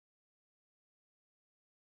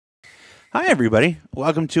Hi, everybody.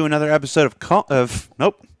 Welcome to another episode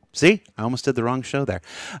Nope. See, I almost did the wrong show there.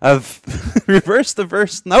 Of Reverse the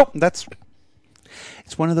Verse. Nope. It's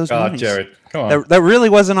one of those God, mornings. Jared, come on. That really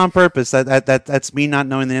wasn't on purpose. That's me not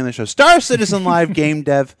knowing the name of the show. Star Citizen Live game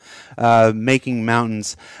dev, making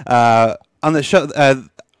mountains. On the show,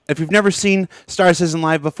 if you've never seen Star Citizen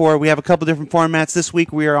Live before, we have a couple different formats. This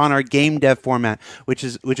week we are on our game dev format, which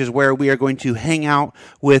is where we are going to hang out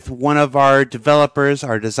with one of our developers,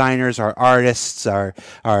 our designers, our artists,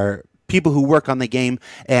 our people who work on the game,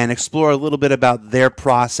 and explore a little bit about their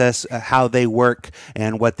process, how they work,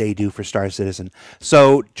 and what they do for Star Citizen.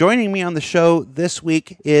 So joining me on the show this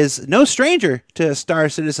week is no stranger to Star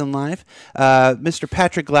Citizen Live, Mr.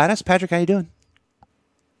 Patrick Gladys. Patrick, how you doing?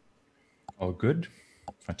 All good.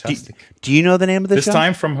 Fantastic. Do you know the name of the This show?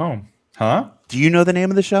 time from home. Huh? Do you know the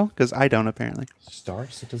name of the show? Because I don't, apparently. Star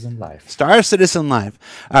Citizen Life. Star Citizen Live.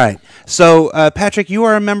 All right. So, Patrick, you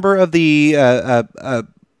are a member of the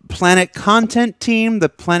Planet Content team, the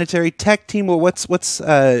Planetary Tech team. Well, what's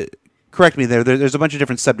correct me there. There's a bunch of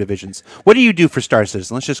different subdivisions. What do you do for Star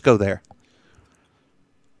Citizen? Let's just go there.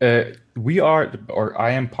 I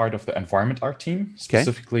am part of the Environment Art team,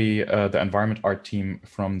 specifically the Environment Art team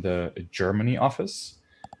from the Germany office.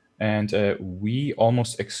 And we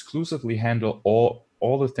almost exclusively handle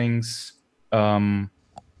all the things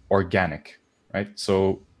organic, right?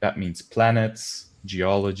 So that means planets,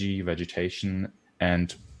 geology, vegetation,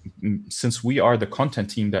 and since we are the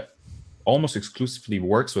content team that almost exclusively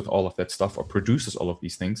works with all of that stuff or produces all of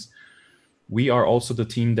these things, we are also the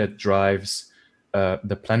team that drives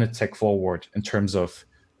the Planet Tech forward in terms of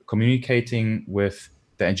communicating with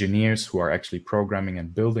the engineers who are actually programming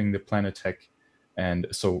and building the Planet Tech. And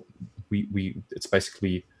so it's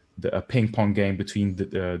basically a ping pong game between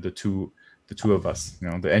the two of us,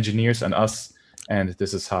 the engineers and us. And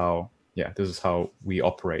this is how we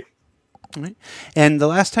operate. Right. And the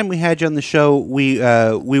last time we had you on the show, we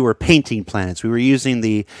were painting planets. We were using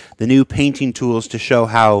the new painting tools to show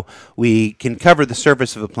how we can cover the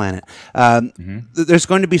surface of a planet. There's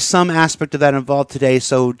going to be some aspect of that involved today.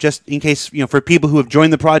 So just in case, for people who have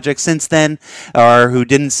joined the project since then, or who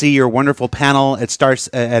didn't see your wonderful panel at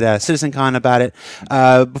CitizenCon about it,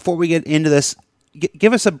 before we get into this,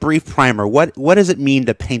 give us a brief primer. What does it mean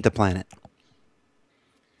to paint a planet?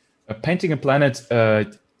 Painting a planet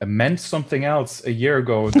meant something else a year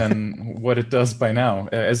ago than what it does by now.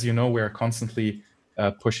 As you know, we are constantly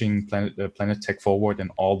pushing Planet Tech forward and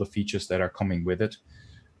all the features that are coming with it.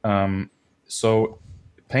 So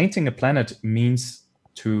painting a planet means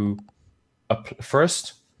to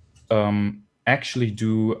first actually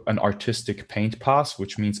do an artistic paint pass,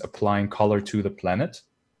 which means applying color to the planet.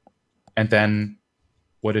 And then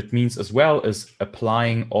what it means as well is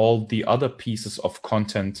applying all the other pieces of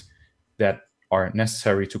content that are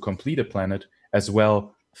necessary to complete a planet as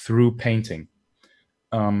well through painting.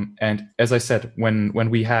 And as I said, when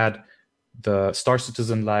we had the Star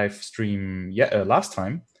Citizen live stream last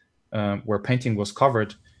time, where painting was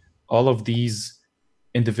covered, all of these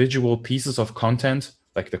individual pieces of content,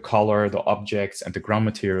 like the color, the objects, and the ground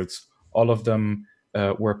materials, all of them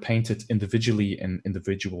were painted individually in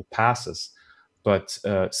individual passes. But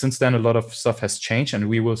since then, a lot of stuff has changed, and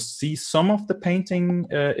we will see some of the painting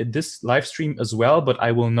in this live stream as well. But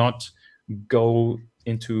I will not go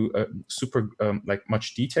into super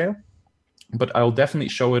much detail. But I will definitely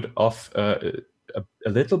show it off a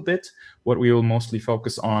little bit. What we will mostly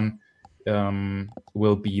focus on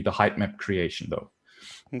will be the height map creation, though.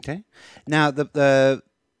 Okay. Now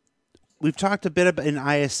we've talked a bit about in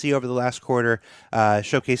ISC over the last quarter,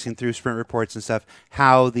 showcasing through sprint reports and stuff,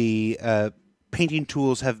 how the painting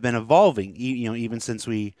tools have been evolving, even since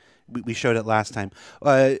we showed it last time.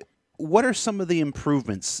 What are some of the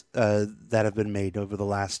improvements that have been made over the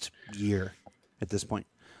last year at this point?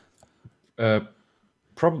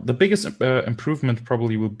 The biggest improvement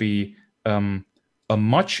probably would be a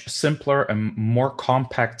much simpler and more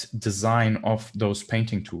compact design of those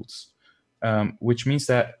painting tools, which means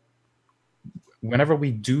that whenever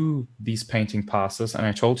we do these painting passes, and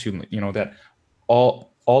I told you, that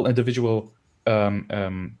all individual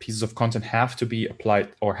pieces of content have to be applied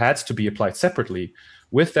or had to be applied separately.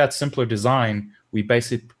 With that simpler design, we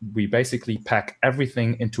basically pack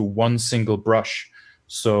everything into one single brush.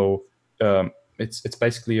 So it's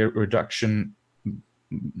basically a reduction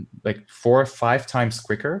like 4 or 5 times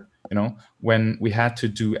quicker. When we had to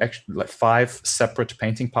do actually like 5 separate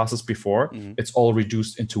painting passes before, it's all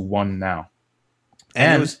reduced into one now.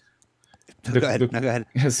 And go ahead.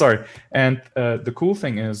 Sorry. And the cool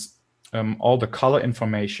thing is all the color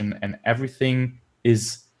information and everything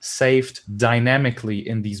is saved dynamically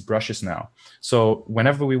in these brushes now. So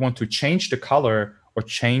whenever we want to change the color or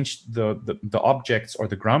change the objects or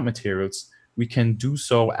the ground materials, we can do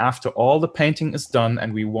so after all the painting is done,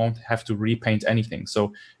 and we won't have to repaint anything.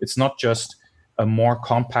 So it's not just a more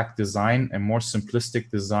compact design, a more simplistic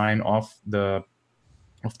design of the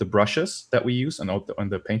brushes that we use and on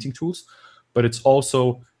the painting tools, but it's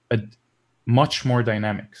also a much more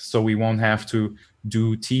dynamic. So we won't have to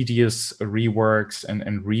do tedious reworks and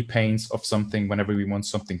repaints of something whenever we want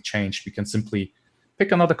something changed. We can simply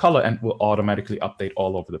pick another color and will automatically update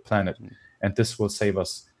all over the planet. And this will save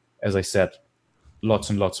us, as I said, lots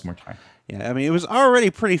and lots more time. Yeah, I mean, it was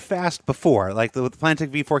already pretty fast before. Like the Planetech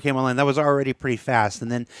V4 came online, that was already pretty fast.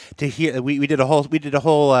 And then to hear, we did a whole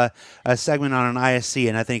segment on an ISC,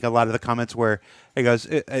 and I think a lot of the comments were, it goes,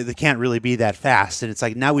 they can't really be that fast. And it's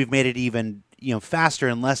like now we've made it even faster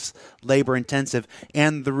and less labor intensive,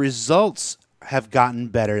 and the results have gotten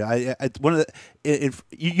better.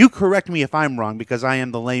 You correct me if I'm wrong, because I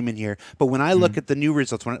am the layman here. But when I look at the new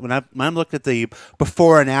results, when I'm looking at the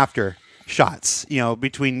before and after shots,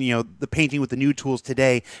 between the painting with the new tools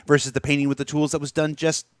today versus the painting with the tools that was done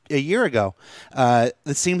just a year ago,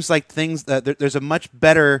 it seems like there's a much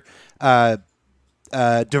better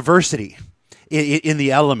diversity in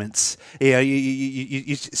the elements.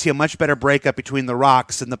 You see a much better breakup between the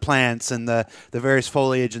rocks and the plants and the various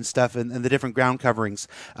foliage and stuff and the different ground coverings.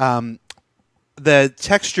 The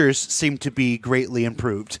textures seem to be greatly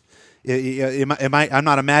improved. I'm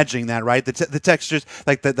not imagining that, right? The textures,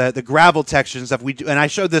 like the gravel textures and stuff we do, and I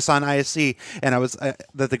showed this on ISC, and I was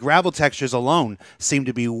that the gravel textures alone seem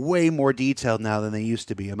to be way more detailed now than they used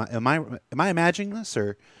to be. Am I imagining this,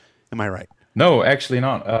 or am I right? No, actually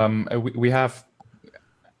not. We have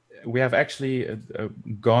actually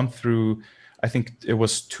gone through, I think it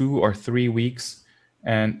was 2 or 3 weeks,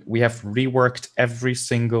 and we have reworked every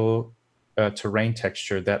single terrain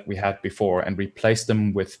texture that we had before and replaced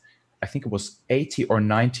them with, I think it was 80 or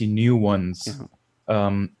 90 new ones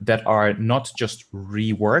that are not just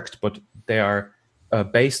reworked, but they are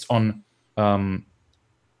based on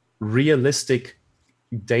realistic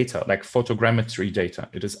data, like photogrammetry data.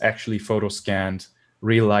 It is actually photo-scanned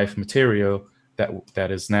real-life material that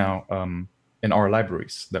is now in our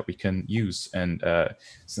libraries that we can use, and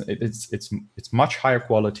it's much higher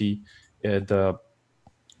quality. The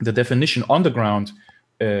definition on the ground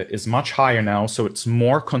is much higher now, so it's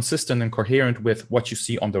more consistent and coherent with what you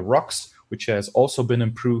see on the rocks, which has also been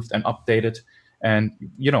improved and updated. And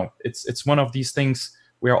it's one of these things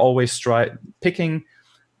we are always picking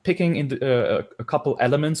in a couple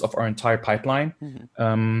elements of our entire pipeline,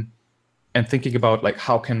 and thinking about, like,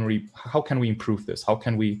 how can we improve this? How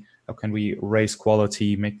can we raise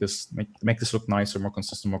quality, make this look nicer, more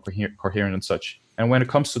consistent, more coherent, and such. And when it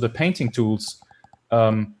comes to the painting tools,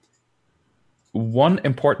 one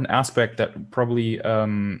important aspect that probably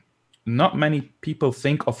not many people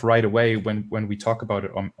think of right away when we talk about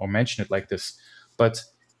it or mention it like this, but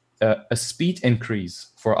a speed increase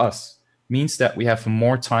for us means that we have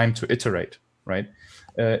more time to iterate, right?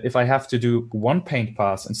 If I have to do 1 paint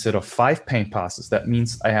pass instead of 5 paint passes, that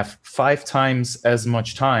means I have 5 times as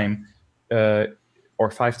much time or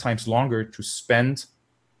 5 times longer to spend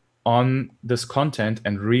on this content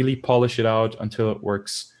and really polish it out until it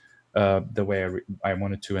works the way I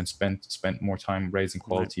wanted to, and spend more time raising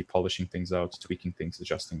quality, polishing things out, tweaking things,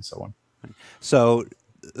 adjusting, and so on. So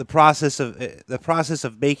the process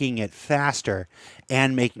of making it faster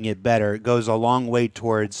and making it better goes a long way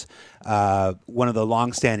towards one of the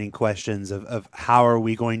long-standing questions of how are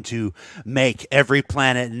we going to make every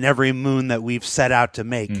planet and every moon that we've set out to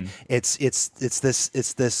make. It's this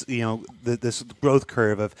this growth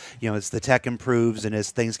curve of as the tech improves and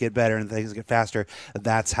as things get better and things get faster,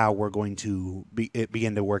 that's how we're going to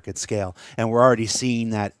begin to work at scale. And we're already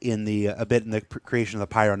seeing that in a bit in the creation of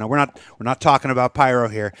the Pyro. Now we're not talking about Pyro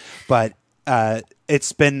here, but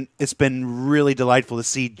it's been really delightful to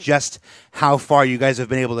see just how far you guys have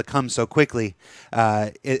been able to come so quickly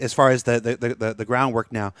as far as the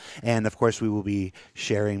groundwork now. And of course, we will be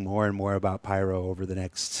sharing more and more about Pyro over the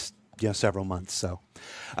next several months. So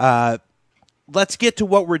let's get to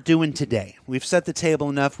what we're doing today. We've set the table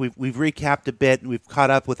enough. We've recapped a bit, and we've caught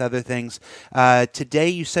up with other things. Today,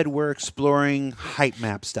 you said we're exploring height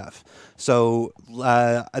map stuff. So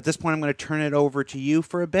at this point, I'm going to turn it over to you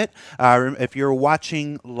for a bit. If you're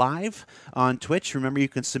watching live on Twitch, remember you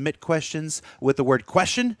can submit questions with the word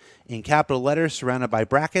question in capital letters surrounded by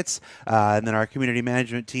brackets, and then our community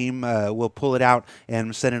management team will pull it out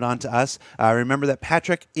and send it on to us. Remember that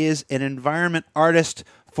Patrick is an environment artist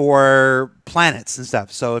for planets and stuff.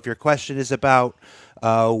 So if your question is about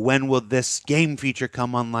when will this game feature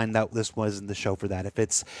come online? That this wasn't the show for that. If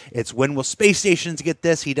it's when will space stations get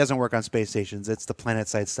this? He doesn't work on space stations. It's the planet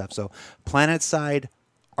side stuff. So planet side,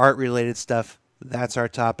 art related stuff. That's our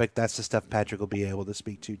topic. That's the stuff Patrick will be able to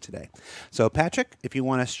speak to today. So Patrick, if you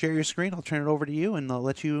want to share your screen, I'll turn it over to you, and I'll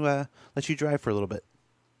let you drive for a little bit.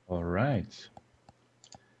 All right.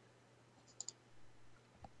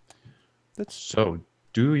 So,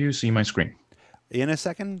 do you see my screen? In a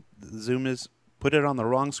second, Zoom is put it on the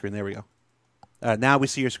wrong screen. There we go. Now we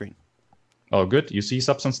see your screen. Oh, good. You see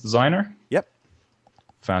Substance Designer? Yep.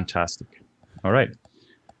 Fantastic. All right.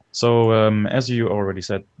 So, as you already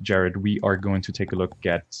said, Jared, we are going to take a look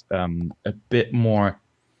at a bit more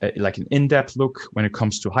like an in-depth look when it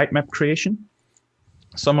comes to height map creation.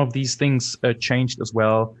 Some of these things changed as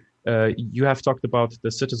well. You have talked about the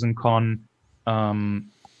CitizenCon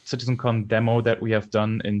demo that we have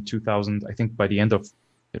done in 2000. I think by the end of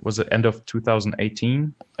it was the end of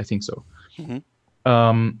 2018. I think so.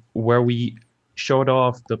 Mm-hmm. Where we showed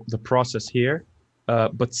off the process here.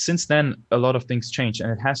 But since then, a lot of things changed,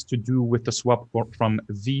 and it has to do with the swap from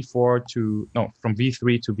V3 to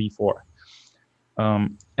V4.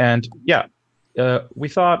 And yeah, we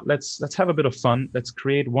thought let's have a bit of fun. Let's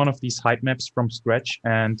create one of these height maps from scratch,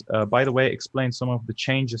 and by the way, explain some of the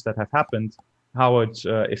changes that have happened, how it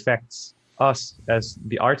affects us as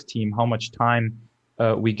the art team, how much time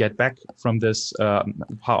we get back from this,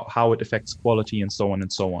 how it affects quality, and so on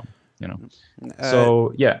and so on. You know,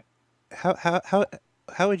 so yeah.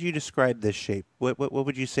 How would you describe this shape? What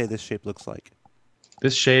would you say this shape looks like?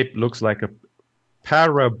 This shape looks like a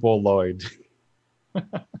paraboloid.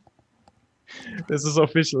 This is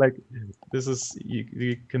official. Like this is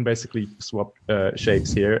you can basically swap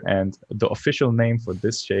shapes here, and the official name for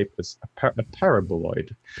this shape is a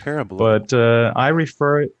paraboloid. Paraboloid. But I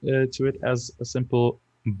refer to it as a simple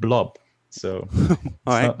blob. So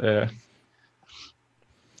all right.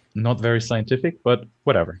 Not very scientific, but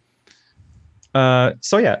whatever.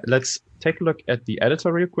 So yeah, let's take a look at the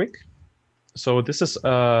editor real quick. So this is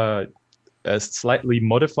a slightly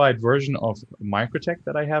modified version of Microtech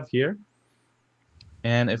that I have here.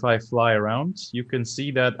 And if I fly around, you can see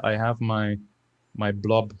that I have my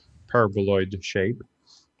blob paraboloid shape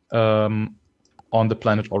on the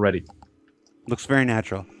planet already. Looks very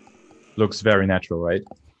natural. Looks very natural, right?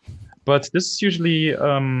 But this is usually,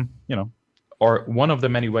 or one of the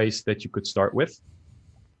many ways that you could start with.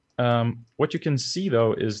 What you can see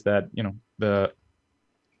though is that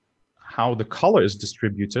how the color is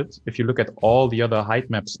distributed. If you look at all the other height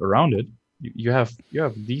maps around it, you have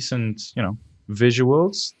decent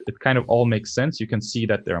visuals. It kind of all makes sense. You can see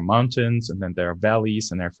that there are mountains, and then there are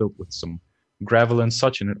valleys, and they're filled with some gravel and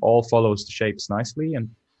such, and it all follows the shapes nicely. And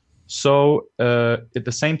so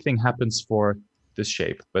the same thing happens for this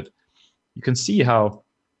shape, but you can see how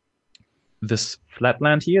this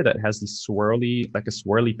flatland here that has this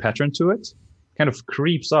swirly pattern to it kind of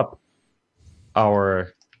creeps up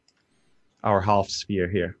our half sphere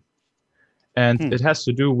here. And it has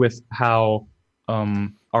to do with how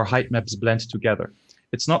our height maps blend together.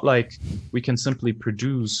 It's not like we can simply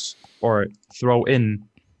produce or throw in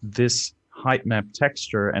this height map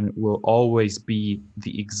texture and it will always be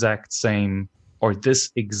the exact same or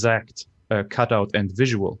this exact cutout and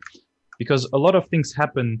visual, because a lot of things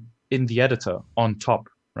happen in the editor on top,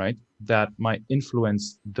 right? That might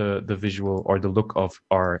influence the visual or the look of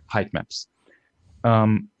our height maps.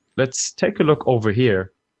 Let's take a look over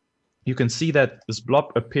here. You can see that this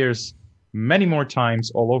blob appears many more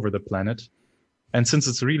times all over the planet. And since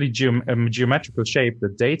it's really a geometrical shape, the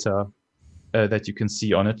data that you can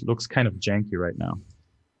see on it looks kind of janky right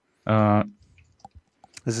now.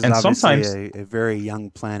 This is obviously a very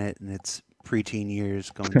young planet in its preteen years,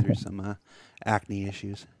 going through some acne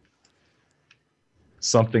issues.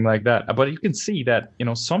 Something like that. But you can see that,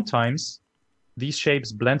 sometimes these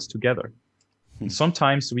shapes blend together. And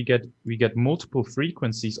sometimes we get multiple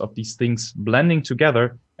frequencies of these things blending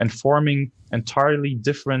together and forming entirely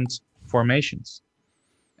different formations.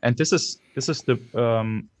 And this is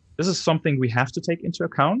something we have to take into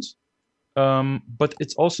account. But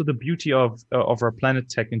it's also the beauty of our planet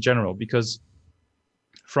tech in general, because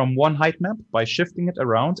from one height map, by shifting it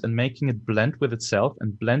around and making it blend with itself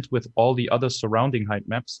and blend with all the other surrounding height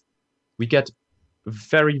maps, we get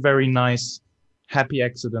very, very nice, happy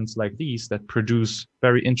accidents like these that produce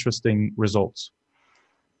very interesting results.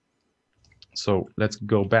 So let's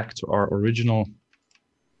go back to our original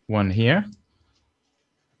one here.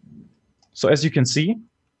 So as you can see,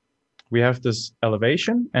 we have this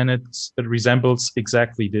elevation, and it resembles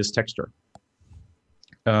exactly this texture.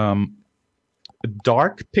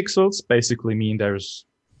 Dark pixels basically mean there's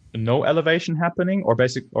no elevation happening, or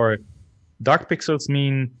dark pixels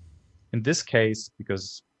mean, in this case,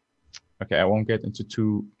 because, okay, I won't get into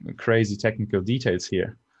too crazy technical details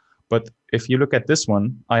here, but if you look at this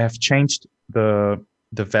one, I have changed the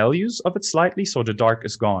values of it slightly, so the dark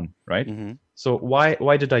is gone, right? Mm-hmm. So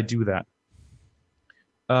why did I do that?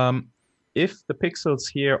 If the pixels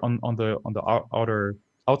here on the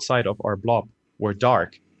outside of our blob were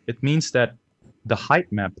dark, it means that the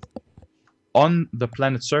height map on the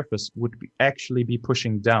planet surface would actually be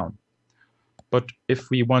pushing down. But if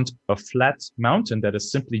we want a flat mountain that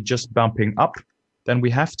is simply just bumping up, then we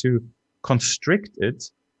have to constrict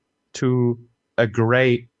it to a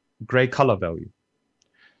gray color value.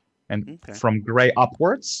 And from gray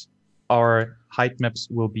upwards, our height maps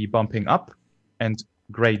will be bumping up, and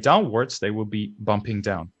gray downwards, they will be bumping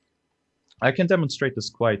down. I can demonstrate this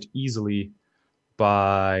quite easily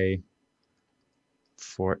by,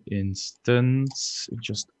 for instance,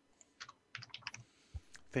 just...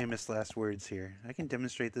 Famous last words here. I can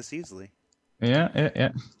demonstrate this easily.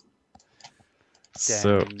 Yeah.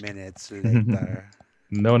 10 minutes later.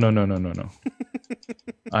 No.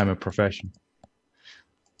 I'm a professional.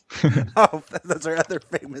 Oh, those are other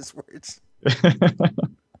famous words.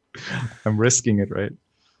 I'm risking it, right?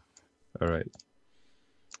 All right.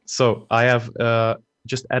 So I have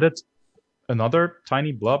just added another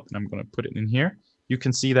tiny blob, and I'm going to put it in here. You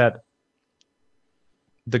can see that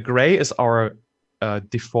the gray is our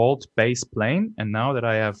default base plane, and now that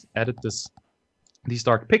I have added these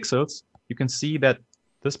dark pixels, you can see that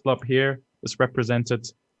this blob here is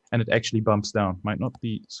represented, and it actually bumps down. Might not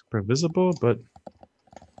be super visible, but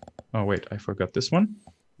oh wait, I forgot this one.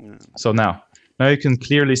 Yeah. So now you can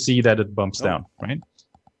clearly see that it bumps down, right?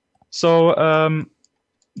 So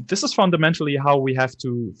this is fundamentally how we have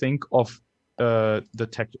to think of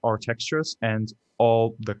our textures and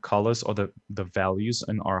all the colors or the values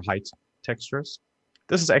in our height textures.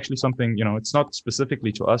 This is actually something, it's not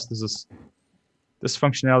specifically to us. This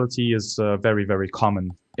functionality is very, very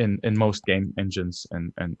common in most game engines,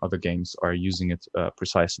 and other games are using it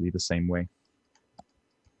precisely the same way.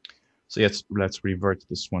 So let's revert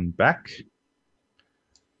this one back.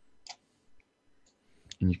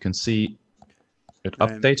 And you can see it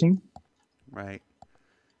updating. Right.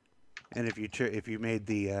 And if you made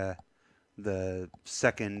the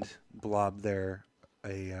second blob there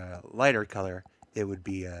a lighter color, it would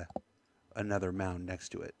be another mound next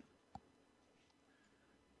to it.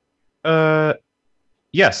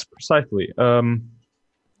 Yes, precisely. A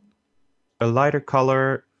lighter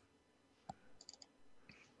color.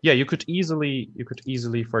 Yeah, you could easily,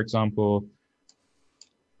 for example,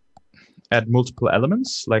 add multiple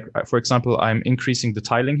elements. Like, for example, I'm increasing the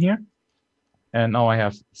tiling here, and now I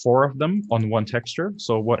have 4 of them on one texture.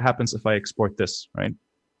 So what happens if I export this, right?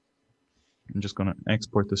 I'm just going to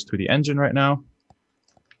export this to the engine right now.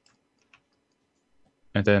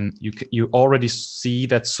 And then you already see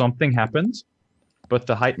that something happened, but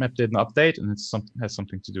the height map didn't update, and it has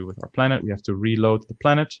something to do with our planet. We have to reload the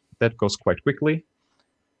planet. That goes quite quickly.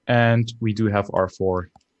 And we do have our 4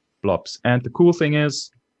 blobs. And the cool thing is,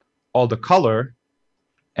 all the color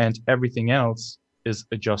and everything else is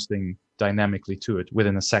adjusting dynamically to it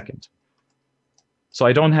within a second. So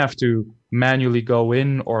I don't have to manually go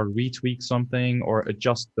in or retweak something or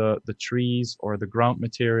adjust the trees or the ground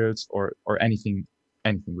materials or anything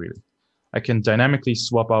really. I can dynamically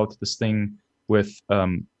swap out this thing with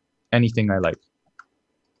anything I like.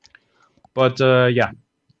 But yeah,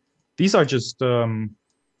 these are just a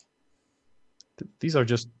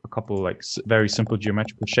couple like very simple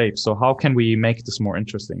geometrical shapes. So how can we make this more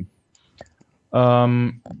interesting?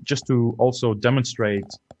 Just to also demonstrate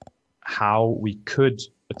how we could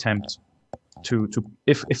attempt to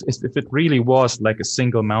if it really was like a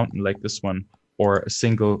single mountain like this one, or a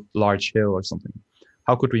single large hill or something,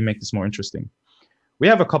 how could we make this more interesting? We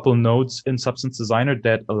have a couple nodes in Substance Designer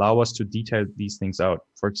that allow us to detail these things out.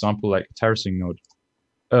 For example, like a terracing node.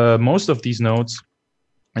 Most of these nodes,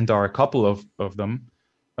 and there are a couple of them,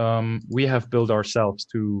 we have built ourselves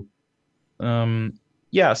to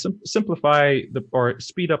simplify or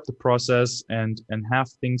speed up the process and have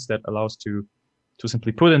things that allow us to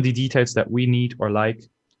simply put in the details that we need or like.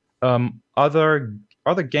 Other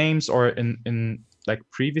games, or in like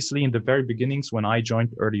previously in the very beginnings when I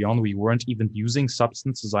joined early on, we weren't even using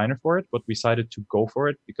Substance Designer for it, but we decided to go for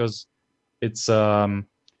it because it's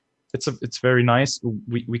very nice.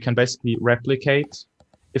 We can basically replicate.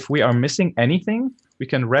 If we are missing anything, we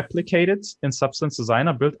can replicate it in Substance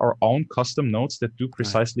Designer, build our own custom nodes that do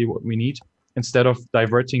precisely what we need, instead of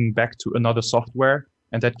diverting back to another software,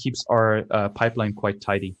 and that keeps our pipeline quite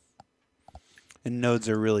tidy. And nodes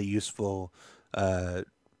are really useful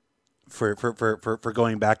for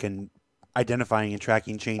going back and identifying and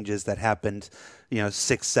tracking changes that happened,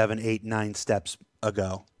 6, 7, 8, 9 steps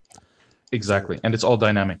ago. Exactly, and it's all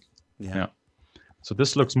dynamic. Yeah. So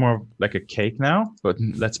this looks more like a cake now, but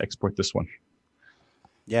let's export this one.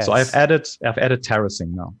 Yes. So I've added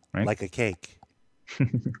terracing now, right? Like a cake.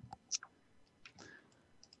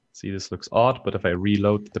 See, this looks odd, but if I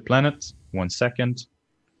reload the planet, 1 second,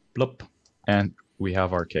 blop, and we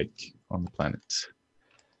have our cake on the planet.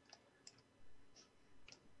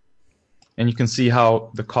 And you can see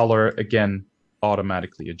how the color, again,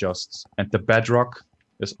 automatically adjusts. And the bedrock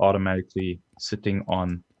is automatically sitting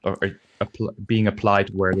on, or being applied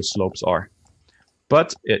where the slopes are.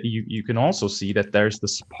 But you can also see that there's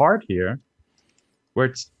this part here where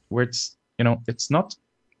it's it's not,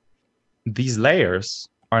 these layers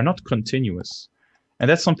are not continuous. And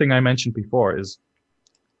that's something I mentioned before, is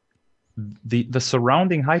the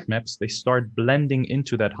surrounding height maps, they start blending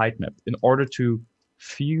into that height map in order to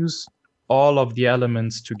fuse all of the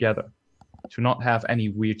elements together, to not have any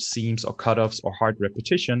weird seams or cutoffs or hard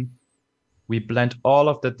repetition. We blend all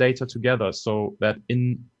of the data together so that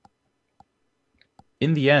in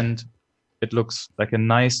the end, it looks like a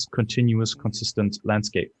nice, continuous, consistent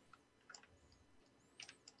landscape.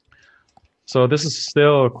 So this is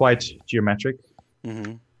still quite geometric.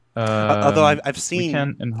 Mm-hmm. Although I've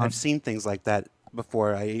seen things like that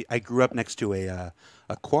before. I grew up next to a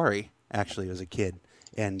quarry, actually, as a kid.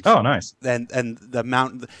 And oh, nice. And the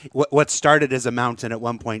mountain, what started as a mountain at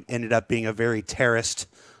one point ended up being a very terraced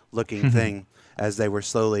looking thing as they were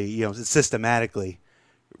slowly, systematically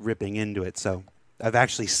ripping into it. So I've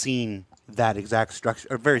actually seen that exact structure,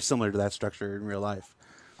 or very similar to that structure in real life.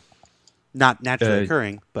 Not naturally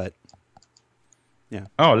occurring, but yeah.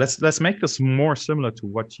 Oh, let's make this more similar to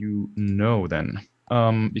what you know then,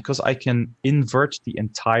 because I can invert the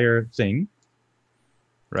entire thing,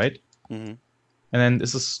 right? Mm-hmm. And then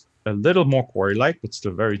this is a little more quarry-like, but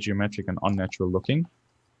still very geometric and unnatural looking.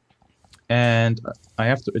 And I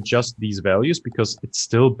have to adjust these values because it's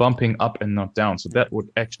still bumping up and not down. So that would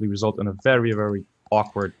actually result in a very, very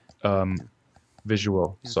awkward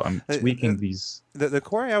visual. Yeah. So I'm tweaking these. The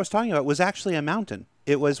quarry I was talking about was actually a mountain.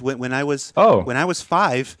 It was when I was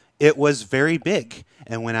 5, it was very big,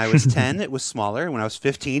 and when I was 10, it was smaller. When I was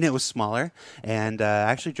 15, it was smaller, and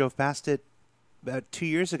I actually drove past it about 2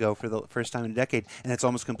 years ago for the first time in a decade, and it's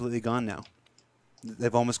almost completely gone now.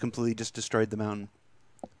 They've almost completely just destroyed the mountain.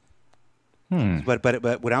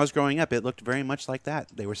 But when I was growing up, it looked very much like that.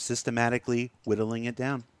 They were systematically whittling it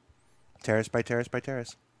down, terrace by terrace by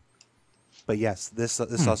terrace. But yes, this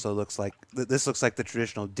also looks like the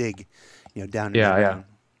traditional dig, down into the ground.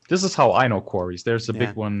 This is how I know quarries. There's a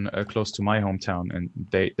big one close to my hometown, and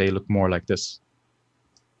they look more like this.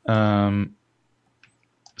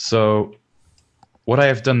 So what I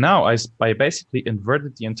have done now is I basically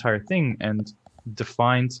inverted the entire thing and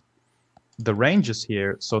defined the ranges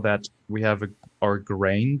here so that we have our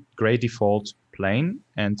gray default plane,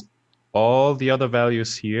 and all the other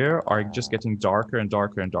values here are just getting darker and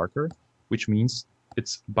darker and darker, which means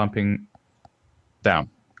it's bumping down.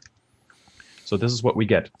 So this is what we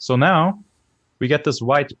get. So now we get this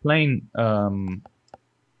white plane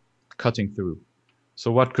cutting through.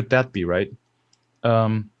 So what could that be, right?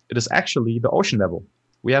 It is actually the ocean level.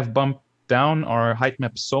 We have bumped down our height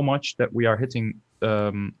map so much that we are hitting,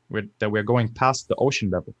 that we're going past the ocean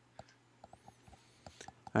level.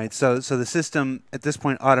 All right, so the system at this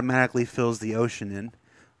point automatically fills the ocean in,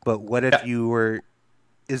 but what if you were?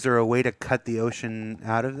 Is there a way to cut the ocean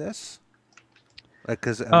out of this?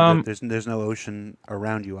 Because there's no ocean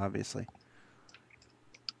around you, obviously.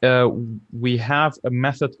 We have a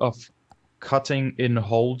method of cutting in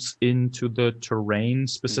holes into the terrain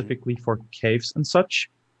specifically for caves and such.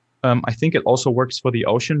 I think it also works for the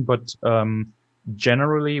ocean, but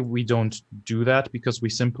generally we don't do that because we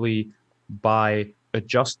simply, by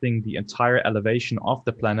adjusting the entire elevation of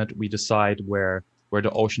the planet, we decide where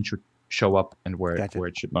the ocean should show up and where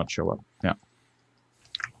it should not show up. Yeah.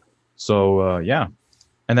 So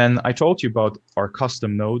and then I told you about our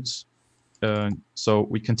custom nodes. So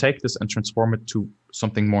we can take this and transform it to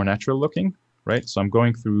something more natural looking, right? So I'm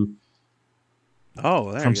going through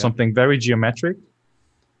from something very geometric,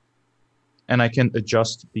 and I can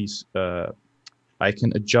adjust these. I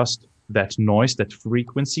can adjust that noise, that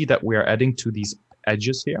frequency that we are adding to these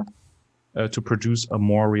edges here, to produce a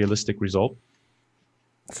more realistic result.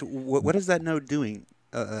 So what is that node doing?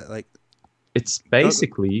 It's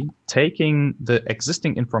basically taking the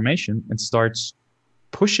existing information and starts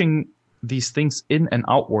pushing these things in and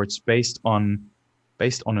outwards based on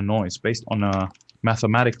a noise, based on a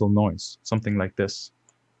mathematical noise, something like this.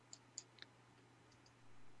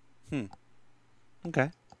 Okay.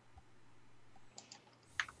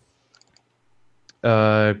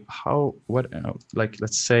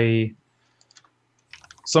 Let's say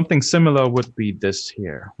something similar would be this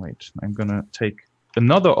here. Wait, I'm gonna take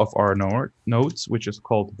another of our nodes, which is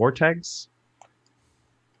called vortex.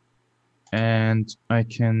 And I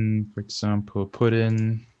can, for example, put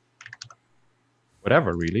in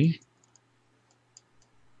whatever, really.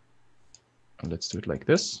 Let's do it like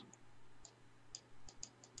this.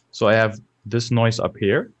 So I have this noise up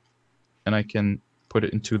here, and I can put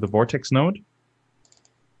it into the vortex node.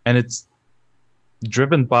 And it's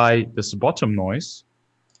driven by this bottom noise.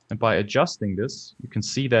 And by adjusting this, you can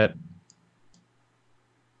see that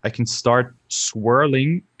I can start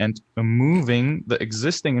swirling and moving the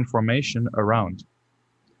existing information around.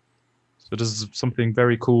 So this is something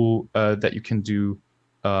very cool that you can do.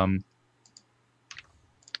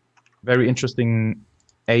 Very interesting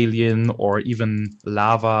alien or even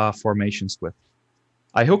lava formations with.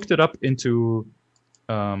 I hooked it up into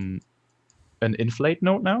an inflate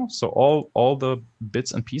node now. So all the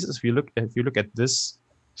bits and pieces, if you look at this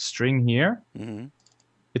string here,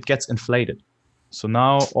 it gets inflated. So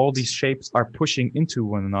now all these shapes are pushing into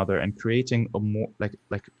one another and creating a more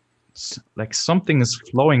like something is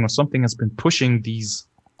flowing or something has been pushing these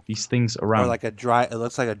things around. Or like it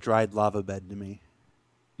looks like a dried lava bed to me.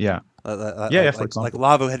 Yeah. Yeah, like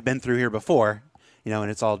lava had been through here before,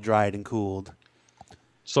 and it's all dried and cooled.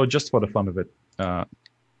 So just for the fun of it,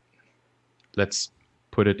 let's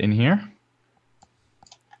put it in here.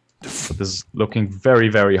 So this is looking very,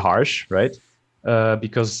 very harsh, right?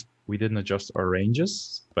 Because we didn't adjust our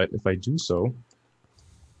ranges. But if I do so,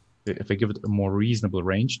 if I give it a more reasonable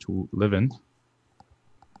range to live in,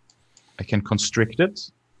 I can constrict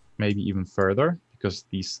it, maybe even further, because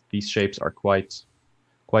these shapes are quite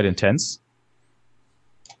intense.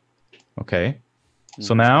 Okay,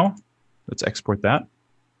 so now let's export that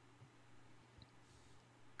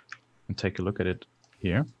and take a look at it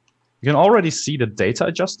here. You can already see the data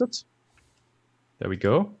adjusted. There we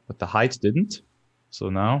go, but the height didn't. So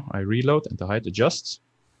now I reload and the height adjusts.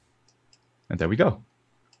 And there we go.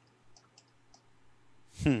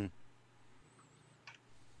 See,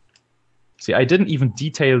 I didn't even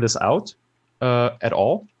detail this out at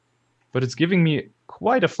all, but it's giving me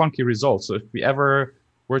quite a funky result. So if we ever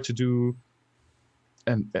were to do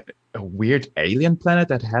a weird alien planet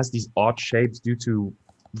that has these odd shapes due to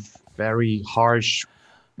very harsh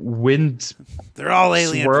wind, they're all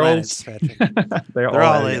alien swirls. planets, Patrick. They're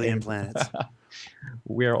all alien planets.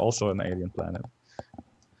 We are also an alien planet.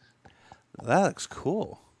 That looks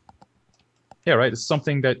cool. Yeah, right. It's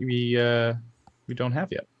something that we don't have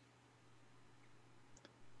yet.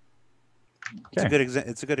 Okay.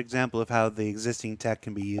 It's a good example of how the existing tech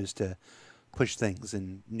can be used to push things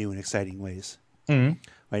in new and exciting ways.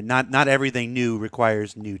 Right? Not everything new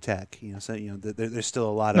requires new tech. So there's still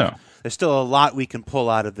a lot of there's still a lot we can pull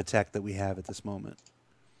out of the tech that we have at this moment.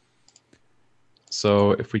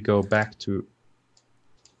 So if we go back to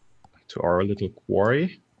our little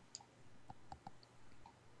quarry,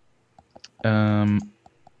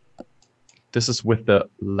 this is with the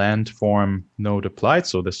landform node applied,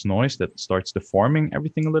 so this noise that starts deforming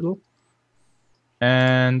everything a little.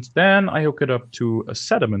 And then I hook it up to a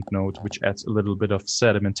sediment node, which adds a little bit of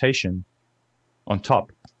sedimentation on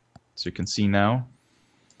top. So you can see now,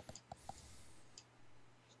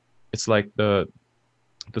 it's like the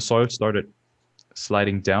soil started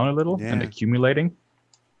sliding down a little and accumulating.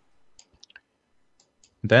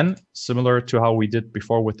 Then, similar to how we did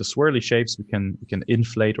before with the swirly shapes, we can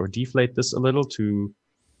inflate or deflate this a little to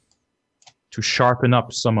sharpen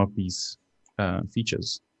up some of these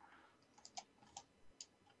features.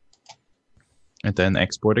 And then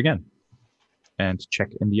export again and check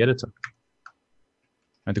in the editor.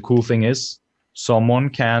 And the cool thing is, someone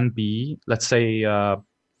can be, let's say,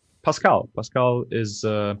 Pascal. Pascal is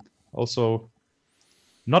also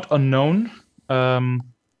not unknown.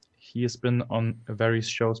 He has been on various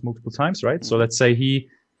shows multiple times, right? So let's say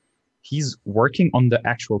he's working on the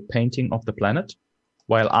actual painting of the planet,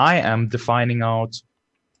 while I am defining out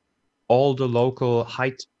all the local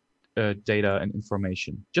height data and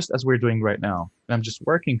information, just as we're doing right now. And I'm just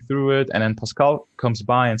working through it, and then Pascal comes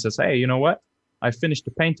by and says, hey, you know what? I finished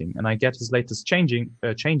the painting, and I get his latest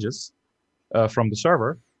changes from the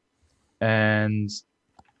server, and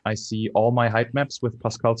I see all my height maps with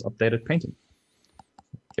Pascal's updated painting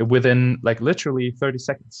within like literally 30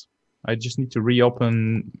 seconds. I just need to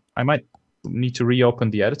reopen. I might need to reopen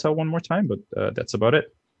the editor one more time, but that's about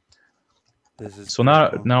it. So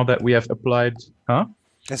now that we have applied, huh?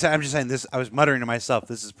 I'm just saying this. I was muttering to myself.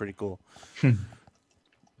 This is pretty cool.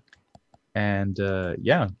 And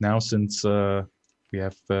yeah, now since we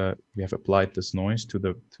have applied this noise to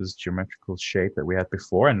this geometrical shape that we had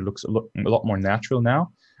before, and it looks a lot more natural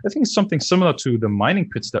now. I think it's something similar to the mining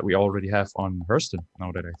pits that we already have on Hurston.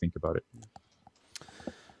 Now that I think about it,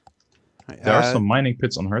 there are some mining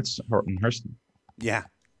pits on Hurston. Yeah,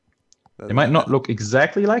 they might not look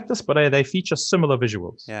exactly like this, but they feature similar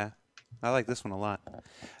visuals. Yeah, I like this one a lot.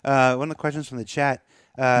 One of the questions from the chat: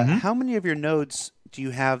 how many of your nodes do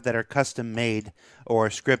you have that are custom made or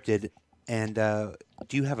scripted? And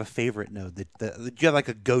do you have a favorite node? Do you have like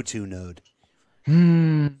a go-to node?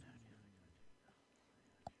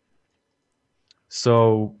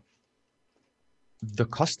 So the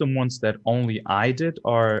custom ones that only I did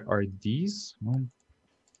are these. 1,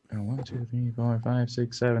 2, 3, 4, 5,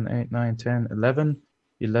 6, 7, 8, 9, 10, 11,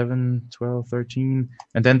 12, 13.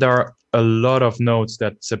 And then there are a lot of nodes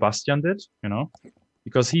that Sebastian did,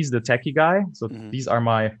 because he's the techie guy. So these are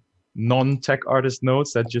my non-tech artist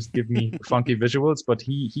nodes that just give me funky visuals, but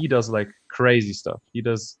he does like crazy stuff. He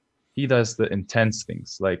does the intense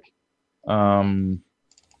things, like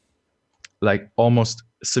almost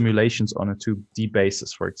simulations on a 2D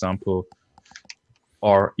basis, for example,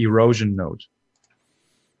 or erosion node.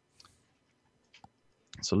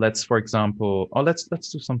 So let's, for example, let's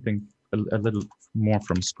do something a little more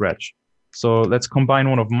from scratch. So let's combine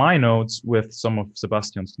one of my nodes with some of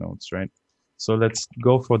Sebastian's nodes, right? So let's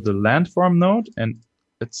go for the landform node, and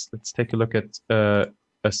let's take a look at a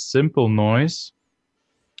simple noise.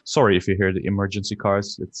 Sorry if you hear the emergency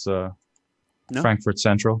cars. It's no. Frankfurt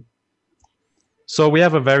Central. So we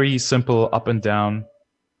have a very simple up and down,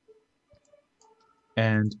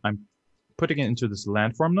 and I'm putting it into this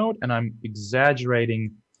landform node, and I'm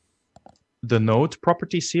exaggerating the node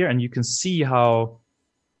properties here, and you can see how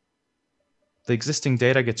the existing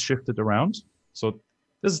data gets shifted around. So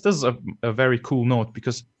this is a very cool node,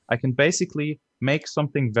 because I can basically make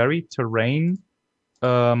something very terrain-like,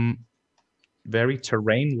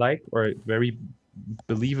 or very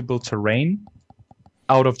believable terrain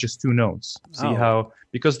out of just 2 nodes. See how,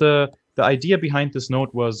 because the idea behind this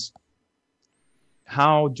node was,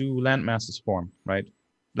 how do landmasses form, right?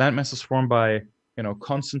 Landmasses form by,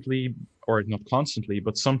 constantly, or not constantly,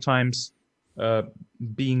 but sometimes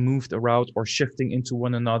being moved around or shifting into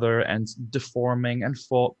one another and deforming and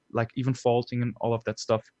even faulting and all of that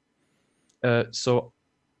stuff. So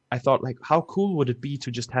I thought, like, how cool would it be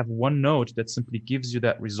to just have one node that simply gives you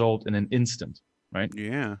that result in an instant, right?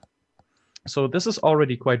 Yeah. So this is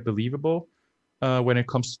already quite believable when it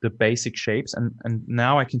comes to the basic shapes, and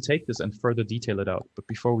now I can take this and further detail it out. But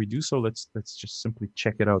before we do so, let's just simply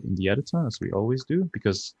check it out in the editor, as we always do,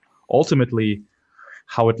 because ultimately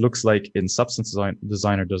how it looks like in Substance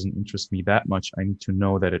Designer doesn't interest me that much. I need to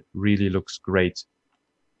know that it really looks great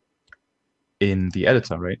in the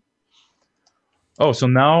editor, right? Oh, so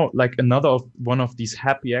now, like, one of these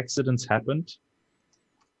happy accidents happened.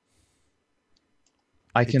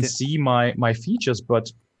 I can see my features,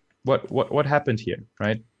 but what happened here,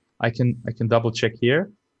 right? I can double check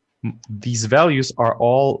here. These values are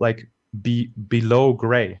all like below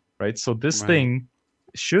gray, right? So this thing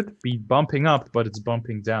should be bumping up, but it's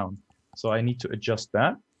bumping down. So I need to adjust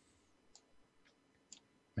that.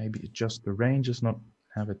 Maybe adjust the range, just not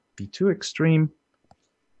have it be too extreme.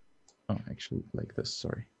 Oh, actually, like this,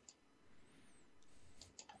 sorry.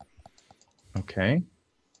 Okay.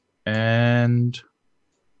 And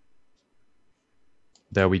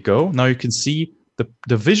there we go. Now you can see the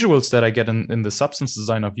visuals that I get in the Substance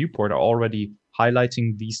Designer viewport are already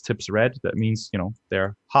highlighting these tips red. That means,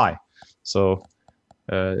 they're high. So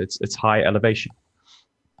it's high elevation.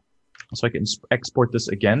 So I can export this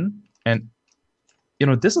again, and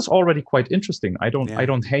this is already quite interesting. I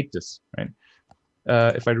don't hate this, right?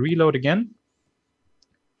 If I reload again,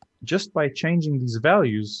 just by changing these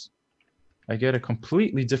values, I get a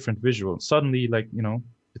completely different visual. Suddenly, like,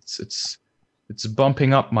 it's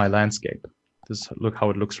bumping up my landscape. Look how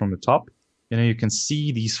it looks from the top. You can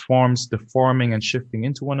see these forms deforming and shifting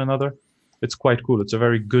into one another. It's quite cool. It's a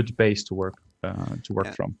very good base to work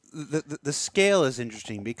from. The scale is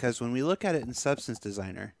interesting, because when we look at it in Substance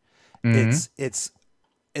Designer, I'm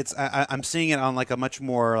seeing it on like a much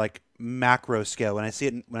more like macro scale. When I see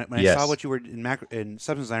it, when I saw what you were in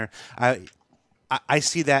Substance Designer, I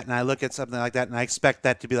see that, and I look at something like that, and I expect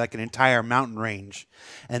that to be like an entire mountain range,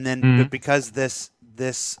 and then but because this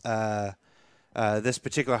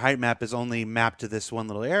particular height map is only mapped to this one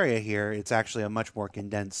little area here, it's actually a much more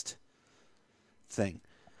condensed thing.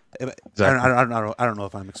 Exactly. I don't know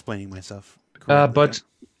if I'm explaining myself correctly. But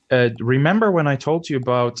remember when I told you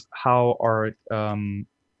about how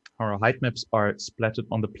our height maps are splattered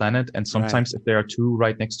on the planet, and sometimes if there are two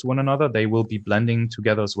right next to one another, they will be blending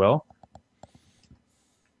together as well.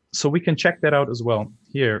 So we can check that out as well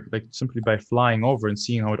here, like simply by flying over and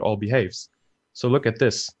seeing how it all behaves. So look at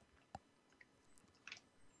this.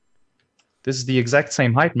 This is the exact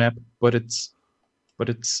same height map, but it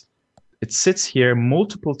sits here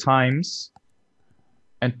multiple times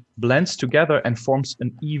and blends together and forms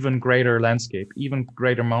an even greater landscape, even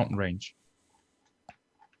greater mountain range.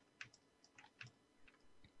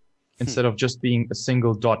 Instead of just being a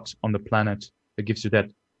single dot on the planet that gives you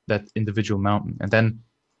that individual mountain. And then,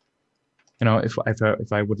 you know,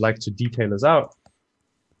 if I would like to detail this out,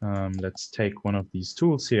 let's take one of these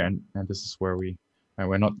tools here, and this is where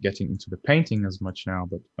we're not getting into the painting as much now,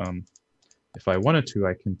 but if I wanted to,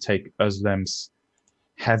 I can take Özlem's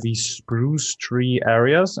heavy spruce tree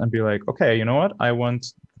areas and be like, okay, you know what? I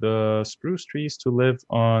want the spruce trees to live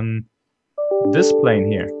on this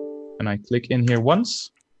plane here. And I click in here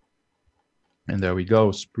once, and there we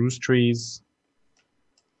go, spruce trees.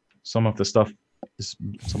 Some of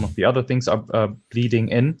the other things are bleeding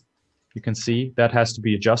in. You can see that has to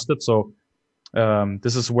be adjusted. So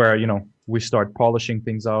this is where, you know, we start polishing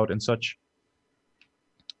things out and such.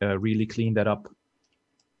 Really clean that up.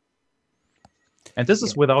 And this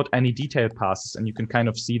is without any detail passes, and you can kind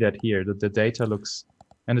of see that here, that the data looks,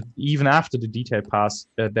 and even after the detail pass,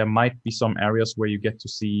 there might be some areas where you get to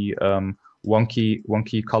see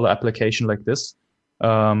wonky color application like this.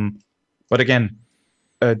 But again,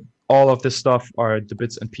 all of this stuff are the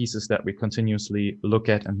bits and pieces that we continuously look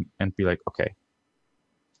at and be like, okay,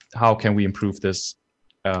 how can we improve this?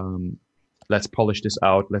 Let's polish this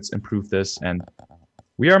out. Let's improve this. And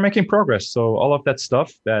we are making progress. So all of that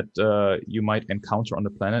stuff that you might encounter on the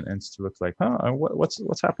planet and still look like,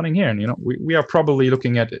 what's happening here? And, you know, we are probably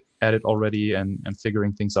looking at it already and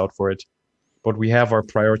figuring things out for it. But we have our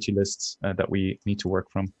priority lists that we need to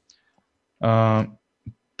work from.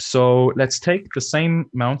 So let's take the same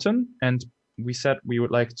mountain, and we said we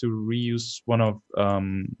would like to reuse one of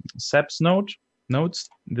Seb's nodes.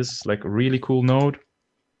 This is like a really cool node.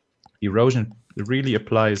 Erosion, it really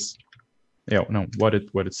applies, what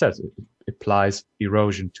it says. It applies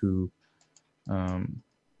erosion to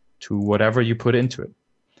whatever you put into it.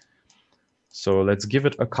 So let's give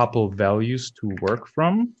it a couple values to work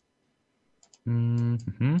from.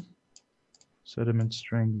 Sediment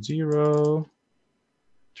strength 0.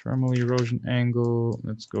 Thermal erosion angle,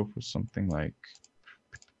 let's go for something like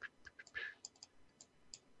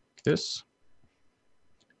this.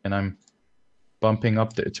 And I'm bumping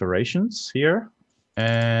up the iterations here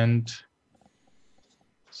and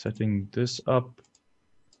setting this up.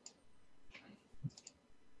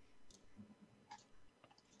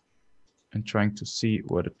 And trying to see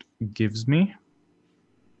what it gives me.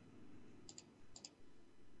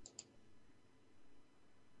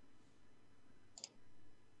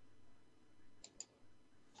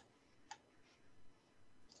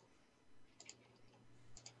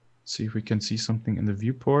 See if we can see something in the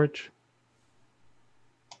viewport.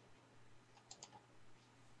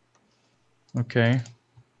 Okay.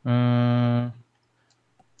 Let's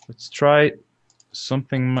try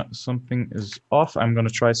something. Something is off. I'm going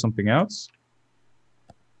to try something else.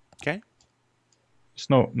 Okay. It's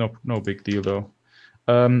no big deal though.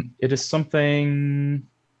 It is something.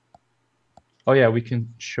 Oh yeah, we can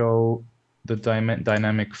show the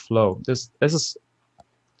dynamic flow. This is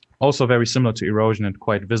also very similar to erosion and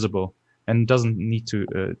quite visible, and doesn't need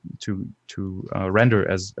to render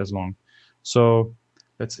as long. So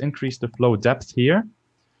let's increase the flow depth here.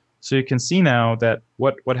 So you can see now that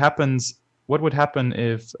what would happen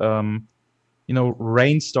if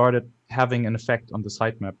rain started having an effect on the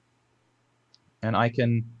sitemap, and I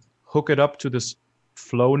can hook it up to this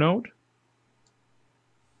flow node.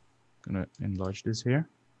 I'm gonna enlarge this here.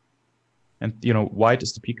 And, white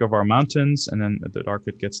is the peak of our mountains, and then the darker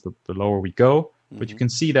it gets, the lower we go. Mm-hmm. But you can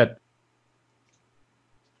see that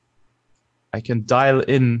I can dial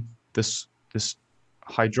in this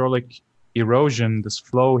hydraulic erosion, this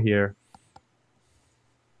flow here,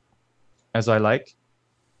 as I like.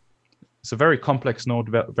 It's a very complex node,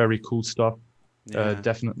 very cool stuff. Yeah.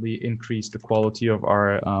 Definitely increase the quality of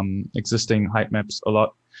our existing height maps a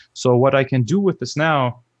lot. So what I can do with this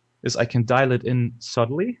now is I can dial it in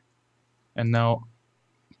subtly, and now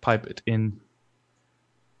pipe it in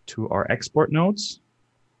to our export nodes.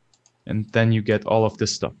 And then you get all of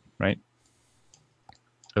this stuff, right?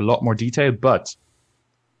 A lot more detail, but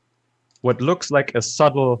what looks like a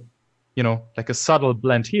subtle,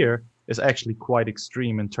 blend here is actually quite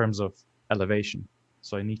extreme in terms of elevation.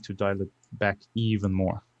 So I need to dial it back even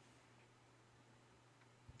more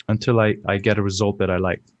until I get a result that I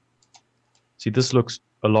like. See, this looks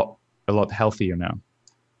a lot healthier now.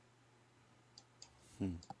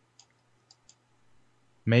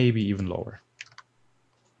 Maybe even lower.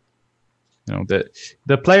 You know,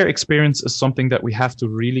 the player experience is something that we have to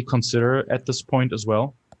really consider at this point as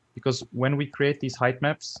well, because when we create these height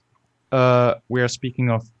maps, we are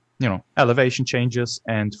speaking of, you know, elevation changes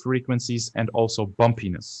and frequencies and also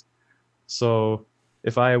bumpiness. So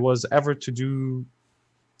if I was ever to do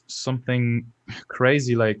something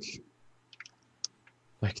crazy like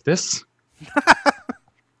this,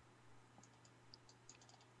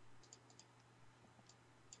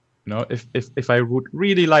 you know, if I would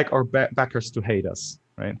really like our backers to hate us,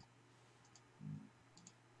 right?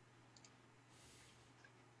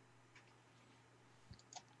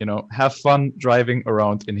 You know, have fun driving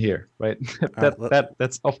around in here, right?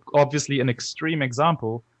 That's obviously an extreme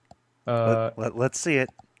example. Let's see it.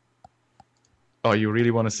 Oh, you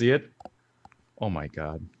really want to see it? Oh my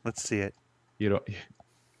God. Let's see it. You don't.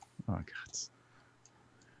 Oh God.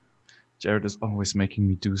 Jared is always making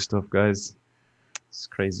me do stuff, guys. It's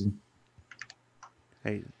crazy.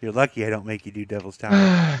 Hey, you're lucky I don't make you do Devil's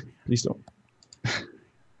Tower. Please don't.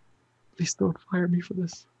 Please don't fire me for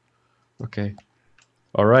this. Okay.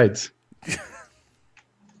 All right.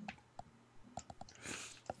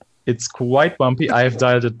 It's quite bumpy. I have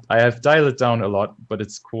dialed it down a lot, but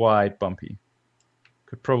it's quite bumpy.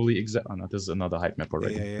 Could probably oh no, this is another height map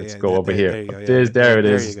already. Let's go over here. There it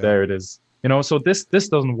is. You know, so this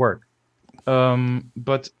doesn't work.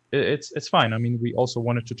 But it's fine. I mean, we also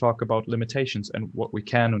wanted to talk about limitations and what we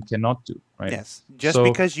can and cannot do, right? Yes. Just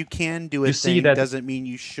because you can do a thing doesn't mean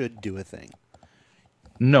you should do a thing.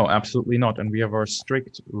 No, absolutely not. And we have our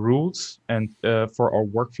strict rules and for our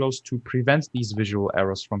workflows to prevent these visual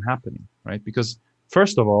errors from happening, right? Because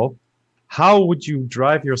first of all, how would you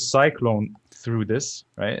drive your Cyclone through this,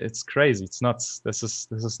 right? It's crazy. It's nuts. This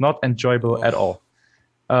is not enjoyable at all.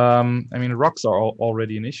 I mean, rocks are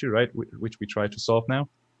already an issue, right? Which we try to solve now,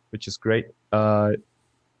 which is great.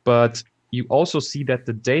 But you also see that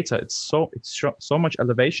the data, it's so much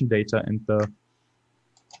elevation data, and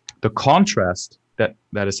the contrast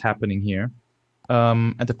that is happening here,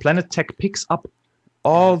 and the Planet Tech picks up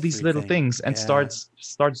all these little things and starts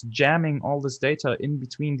jamming all this data in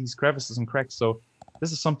between these crevices and cracks. So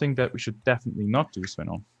this is something that we should definitely not do,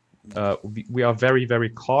 Sveno. We are very, very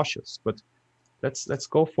cautious, but let's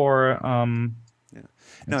go for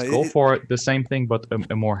go for the same thing, but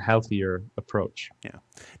a more healthier approach. Yeah.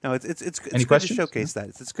 No, it's good to showcase that.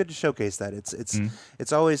 It's good to showcase that.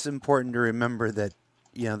 It's always important to remember that,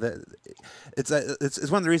 you know, that it's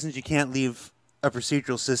one of the reasons you can't leave a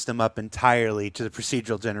procedural system up entirely to the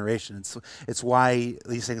procedural generation. It's why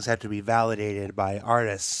these things have to be validated by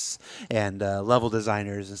artists and level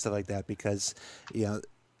designers and stuff like that, because, you know,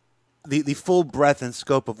 the full breadth and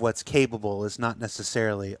scope of what's capable is not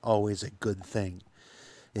necessarily always a good thing.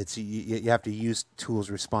 It's you have to use tools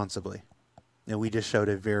responsibly, and we just showed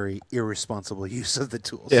a very irresponsible use of the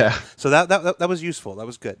tools. Yeah. So that was useful. That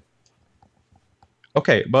was good.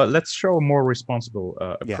 Okay, but let's show a more responsible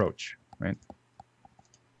approach, right?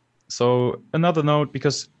 So another note,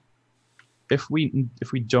 because if we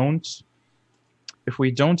don't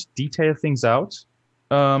detail things out,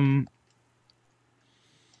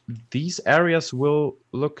 these areas will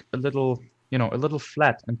look a little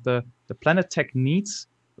flat, and the Planet Tech needs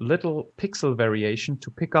little pixel variation to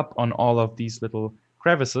pick up on all of these little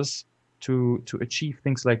crevices to achieve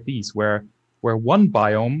things like these, where one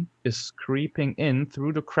biome is creeping in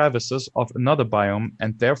through the crevices of another biome,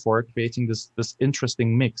 and therefore creating this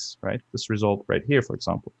interesting mix, right? This result right here, for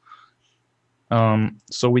example.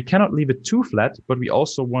 So we cannot leave it too flat, but we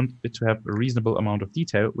also want it to have a reasonable amount of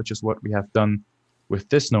detail, which is what we have done with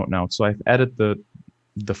this node now. So I've added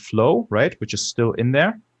the flow, right, which is still in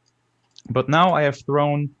there. But now I have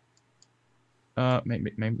thrown,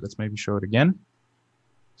 let's maybe show it again.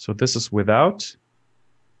 So this is without,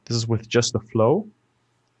 this is with just the flow,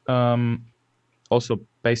 also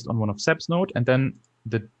based on one of Seb's node, and then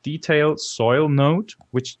the detail soil node,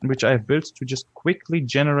 which I have built to just quickly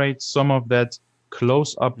generate some of that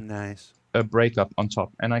close-up breakup on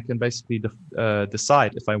top. And I can basically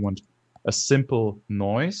decide if I want a simple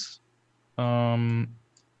noise,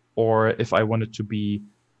 or if I want it to be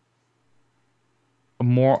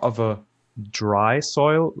more of a dry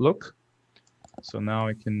soil look. So now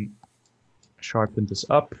I can sharpen this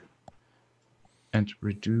up and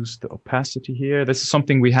reduce the opacity here. This is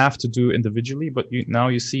something we have to do individually, but now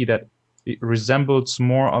you see that it resembles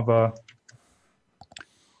more of a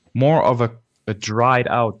dried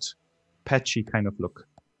out, patchy kind of look,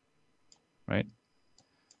 right?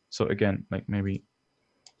 So again, like maybe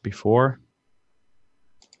before.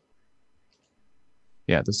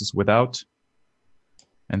 Yeah, this is without,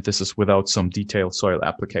 and this is without some detailed soil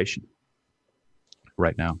application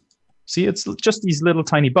right now. See, it's just these little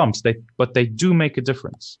tiny bumps, but they do make a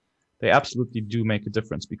difference. They absolutely do make a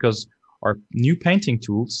difference, because our new painting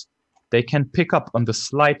tools, they can pick up on the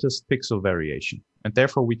slightest pixel variation. And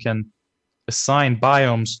therefore we can assign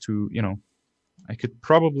biomes to, I could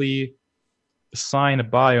probably assign a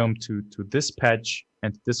biome to this patch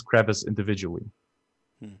and this crevice individually.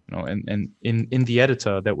 And in the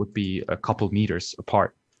editor, that would be a couple meters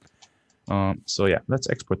apart. So yeah, let's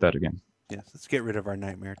export that again. Yes, let's get rid of our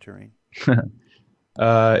nightmare terrain.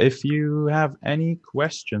 If you have any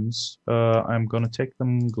questions, I'm going to take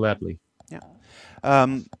them gladly. Yeah.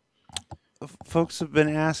 Folks have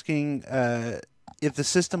been asking if the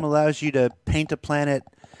system allows you to paint a planet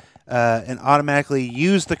and automatically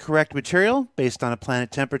use the correct material based on a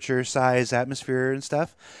planet temperature, size, atmosphere, and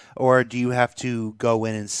stuff, or do you have to go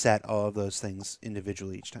in and set all of those things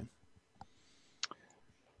individually each time?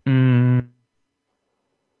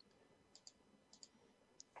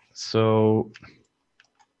 So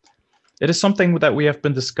it is something that we have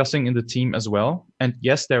been discussing in the team as well. And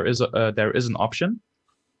yes, there is an option.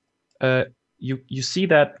 You see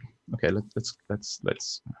that? Okay,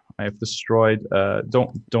 let's. I have destroyed.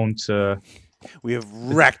 Don't. We have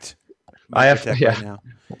wrecked. I have. Yeah. Right now.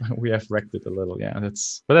 We have wrecked it a little. Yeah,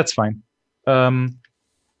 but that's fine.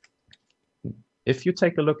 If you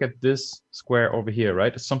take a look at this square over here,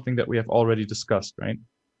 right? It's something that we have already discussed, right?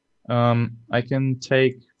 I can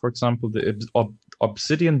take, for example, the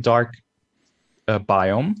obsidian dark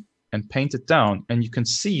biome and paint it down, and you can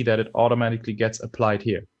see that it automatically gets applied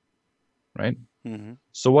here, right? Mm-hmm.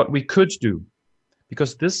 So what we could do,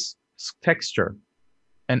 because this texture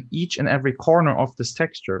and each and every corner of this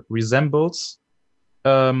texture resembles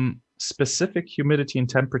specific humidity and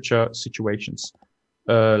temperature situations,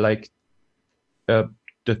 like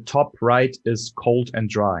the top right is cold and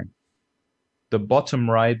dry. The bottom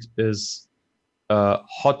right is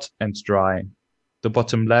hot and dry. The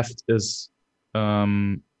bottom left is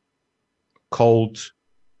cold.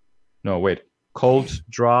 No, wait. Cold,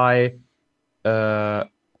 dry.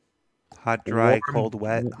 Hot, dry, warm, cold,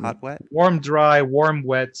 wet, hot, wet. Warm, dry, warm,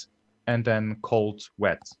 wet, and then cold,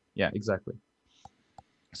 wet. Yeah, exactly.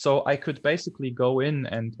 So I could basically go in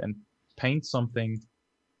and paint something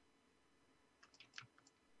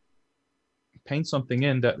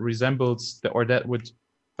in that resembles or that would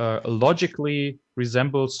logically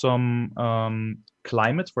resemble some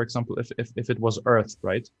climate. For example, if it was Earth,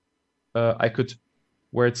 right? I could,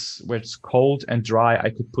 where it's cold and dry,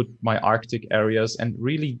 I could put my Arctic areas and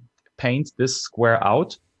really paint this square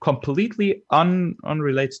out completely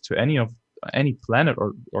unrelated to any planet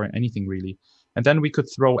or anything really. And then we could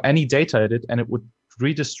throw any data at it, and it would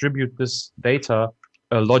redistribute this data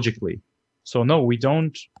logically. So no, we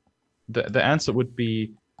don't. The answer would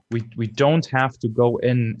be we don't have to go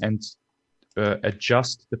in and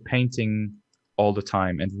adjust the painting all the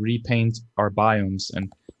time and repaint our biomes,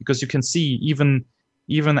 and because you can see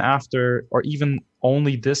even after, or even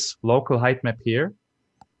only this local height map here,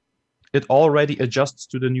 it already adjusts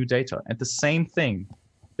to the new data, and the same thing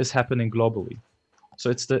is happening globally. So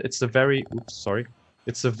it's the very,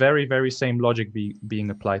 very same logic being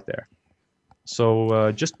applied there.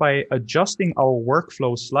 So just by adjusting our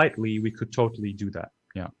workflow slightly, we could totally do that.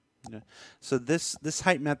 Yeah. So this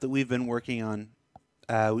height map that we've been working on,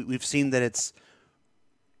 we've seen that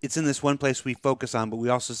it's in this one place we focus on, but we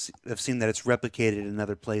also have seen that it's replicated in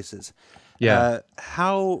other places. Yeah.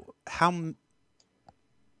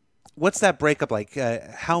 What's that breakup like?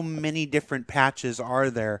 How many different patches are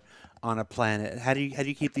there on a planet? How do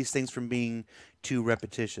you keep these things from being too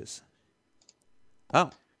repetitious?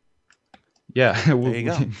 Oh. Yeah. There you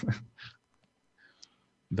go.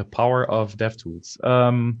 The power of DevTools.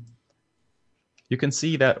 You can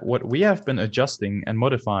see that what we have been adjusting and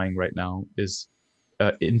modifying right now is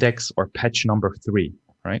index or patch number 3,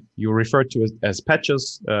 right? You refer to it as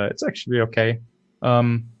patches. It's actually okay.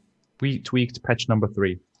 We tweaked patch number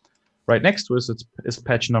 3. Right next to us is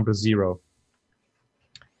patch number 0.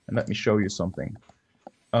 And let me show you something.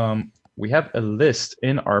 We have a list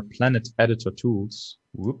in our Planet Editor tools.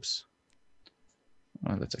 Whoops.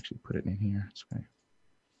 Let's actually put it in here. It's okay.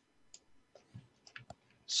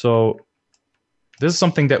 So this is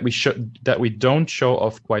something that we don't show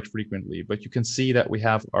off quite frequently, but you can see that we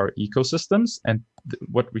have our ecosystems, and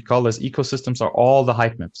what we call as ecosystems are all the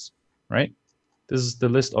height maps, right? This is the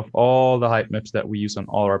list of all the height maps that we use on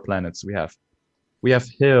all our planets. We have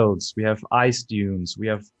hills, we have ice dunes, we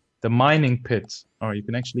have the mining pit, or you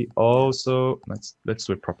can actually also, let's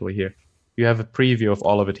do it properly here. You have a preview of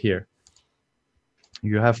all of it here.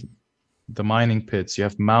 You have the mining pits, you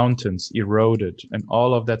have mountains eroded, and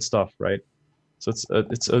all of that stuff, right? So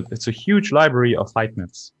it's a huge library of height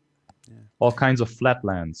maps, all kinds of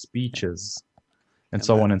flatlands, beaches, and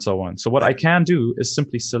so on and so on. So what I can do is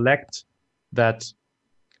simply select that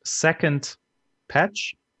second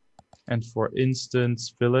patch, and for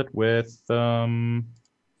instance, fill it with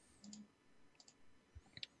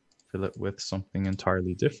something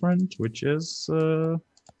entirely different, which is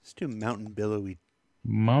let's do mountain billowy.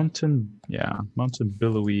 Mountain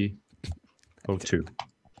billowy 02.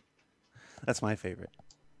 That's my favorite.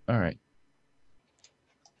 All right.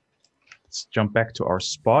 Let's jump back to our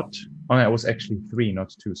spot. Oh, that was actually 3,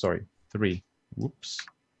 not 2. Sorry, 3. Whoops.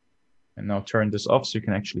 And now turn this off so you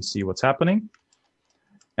can actually see what's happening.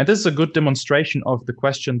 And this is a good demonstration of the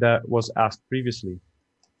question that was asked previously.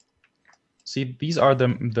 See, these are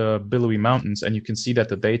the billowy mountains, and you can see that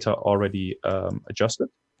the data already adjusted.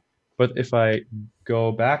 But if I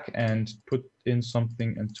go back and put in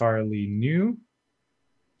something entirely new,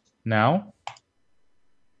 now,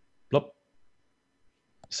 blop,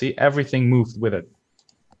 see, everything moved with it.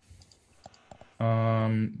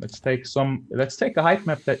 Let's take a height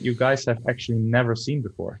map that you guys have actually never seen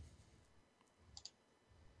before.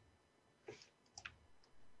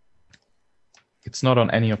 It's not on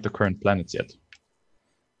any of the current planets yet.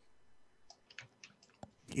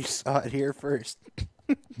 You saw it here first.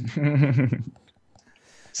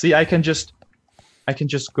 See, I can just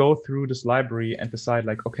go through this library and decide,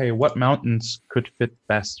 like, okay, what mountains could fit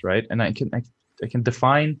best, right? And I can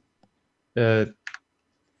define, as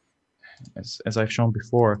I've shown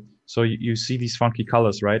before. So you see these funky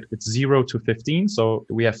colors, right? It's 0 to 15. So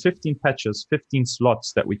we have 15 patches, 15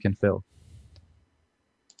 slots that we can fill.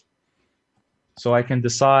 So I can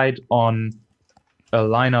decide on a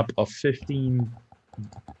lineup of 15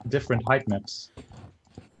 different height maps.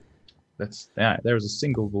 There's a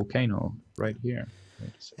single volcano right here.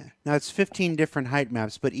 Now it's 15 different height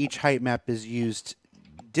maps, but each height map is used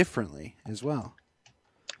differently as well.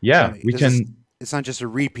 Yeah, It's not just a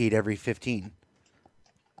repeat every 15.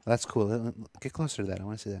 That's cool. Get closer to that. I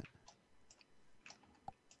want to see that.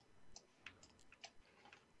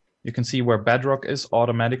 You can see where bedrock is.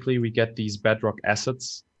 Automatically, we get these bedrock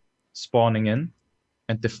assets spawning in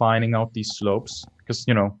and defining out these slopes, because,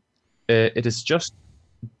 you know, it is just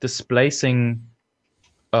displacing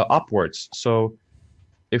upwards. So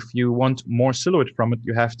if you want more silhouette from it,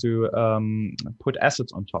 you have to put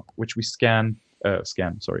assets on top, which we scatter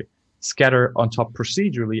on top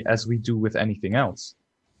procedurally, as we do with anything else.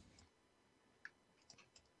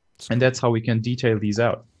 And that's how we can detail these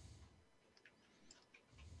out.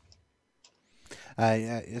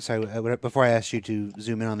 Sorry, before I asked you to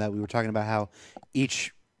zoom in on that, we were talking about how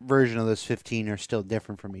each version of those 15 are still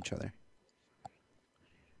different from each other.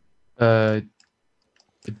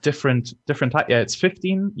 Different height. Yeah, it's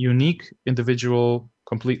 15 unique, individual,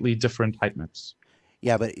 completely different height maps.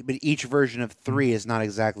 Yeah, but each version of 3 is not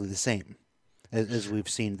exactly the same as we've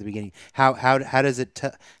seen at the beginning. How does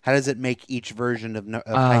it make each version of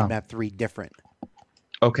height map 3 different?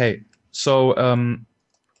 Okay, so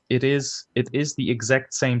it is the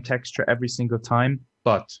exact same texture every single time,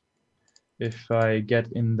 but if I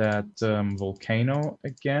get in that volcano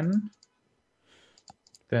again,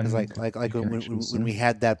 then like when we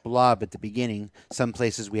had that blob at the beginning, some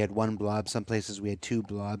places we had 1 blob, some places we had 2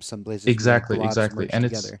 blobs, some places exactly, we had blobs and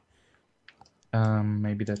together. It's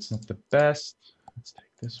maybe that's not the best. Let's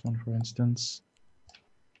take this one for instance.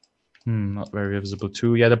 Not very visible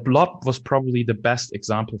too. Yeah, the blob was probably the best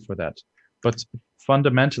example for that. But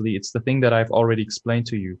fundamentally, it's the thing that I've already explained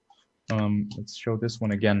to you. Let's show this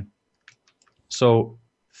one again. So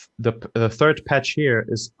the third patch here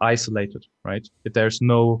is isolated, right? There's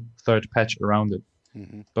no third patch around it.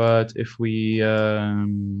 Mm-hmm. But if we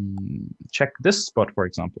check this spot, for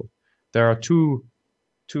example, there are two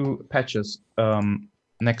patches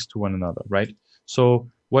next to one another, right? So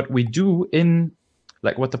what we do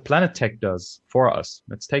what the Planet Tech does for us,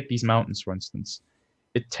 let's take these mountains, for instance.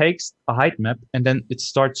 It takes a height map and then it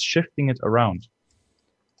starts shifting it around.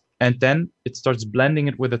 And then it starts blending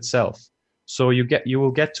it with itself. So you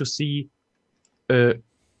will get to see a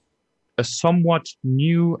somewhat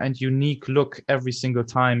new and unique look every single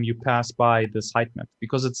time you pass by this height map,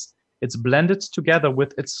 because it's blended together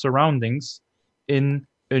with its surroundings in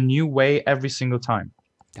a new way every single time.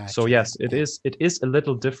 Gotcha. So yes, it is a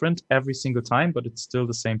little different every single time, but it's still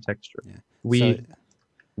the same texture. Yeah.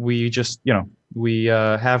 We just, we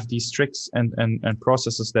have these tricks and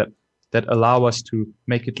processes that allow us to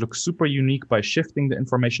make it look super unique by shifting the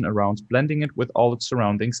information around, blending it with all its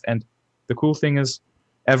surroundings. And the cool thing is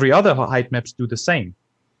every other height maps do the same,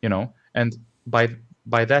 and by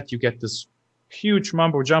by that you get this huge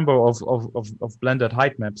mumbo jumbo of blended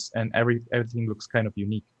height maps, and everything looks kind of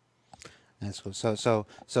unique. That's cool. So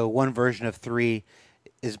one version of 3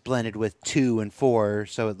 is blended with 2 and 4,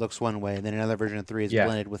 so it looks one way. And then another version of 3 is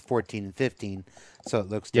blended with 14 and 15, so it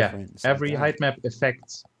looks different. Yeah, every height map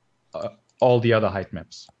affects all the other height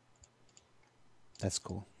maps. That's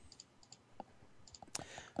cool.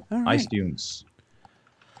 All right. Ice dunes.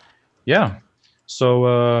 Yeah. So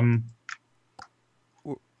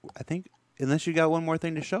I think, unless you got one more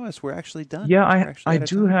thing to show us, we're actually done. Yeah, I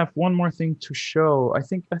do have one more thing to show. I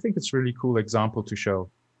think it's a really cool example to show.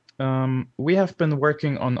 We have been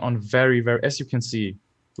working on very, as you can see,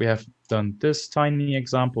 we have done this tiny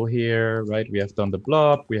example here, right? We have done the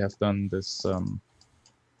blob. We have done this,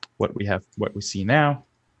 what we see now.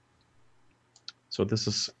 So this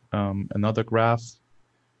is another graph.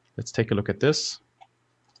 Let's take a look at this.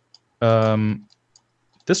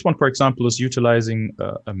 This one, for example, is utilizing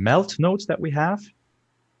a melt node that we have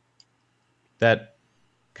that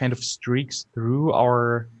kind of streaks through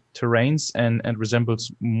our terrains and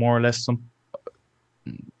resembles more or less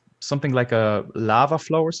something like a lava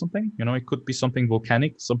flow or something. You know, it could be something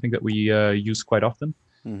volcanic, something that we use quite often.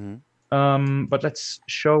 Mm-hmm. But let's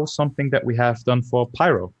show something that we have done for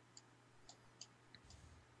Pyro.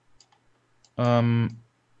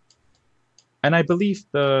 And I believe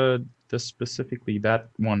the specifically that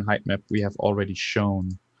one height map we have already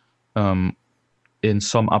shown in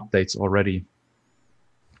some updates already.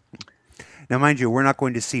 Now, mind you, we're not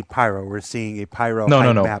going to see Pyro. We're seeing a Pyro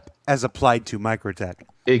height map as applied to Microtech.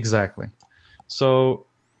 Exactly. So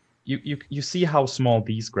you see how small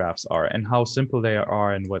these graphs are and how simple they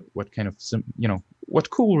are, and what kind of what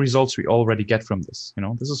cool results we already get from this. You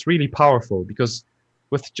know, this is really powerful because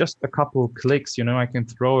with just a couple clicks, you know, I can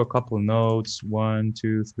throw a couple nodes, 1,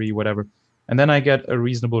 2, 3, whatever, and then I get a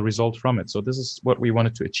reasonable result from it. So this is what we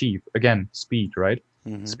wanted to achieve. Again, speed, right?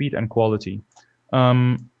 Mm-hmm. Speed and quality.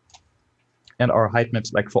 And our height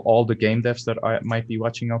maps, like for all the game devs that might be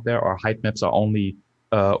watching out there, our height maps are only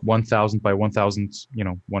 1000 by 1000,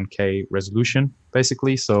 1K resolution,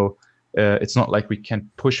 basically. So it's not like we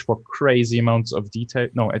can push for crazy amounts of detail.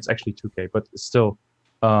 No, it's actually 2K, but still,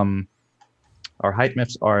 our height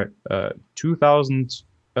maps are 2000,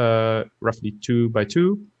 roughly 2 by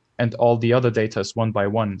 2, and all the other data is 1 by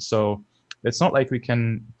 1. So it's not like we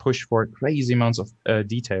can push for crazy amounts of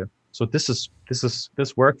detail. So this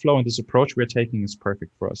workflow and this approach we're taking is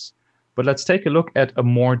perfect for us. But let's take a look at a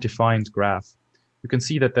more defined graph. You can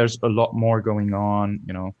see that there's a lot more going on.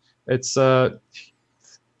 You know, it's a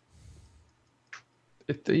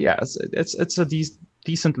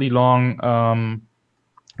decently long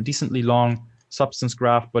substance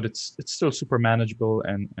graph, but it's still super manageable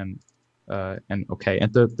and okay.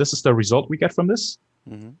 And this is the result we get from this.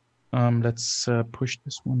 Mm-hmm. Let's push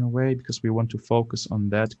this one away because we want to focus on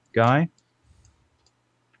that guy.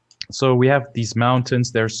 So we have these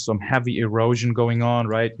mountains. There's some heavy erosion going on,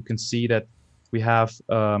 right? You can see that we have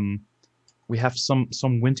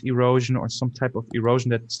some wind erosion or some type of erosion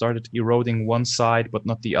that started eroding one side but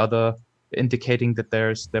not the other, indicating that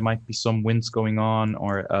there might be some winds going on,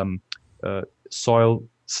 or soil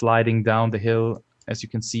sliding down the hill, as you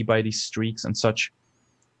can see by these streaks and such.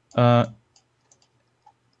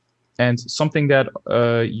 And something that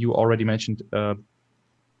you already mentioned,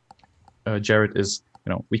 Jared, is,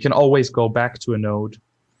 we can always go back to a node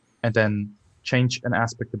and then change an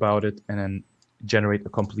aspect about it and then generate a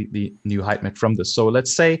completely new height map from this. So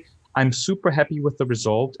let's say I'm super happy with the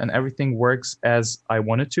result and everything works as I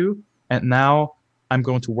wanted to. And now I'm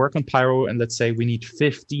going to work on Pyro, and let's say we need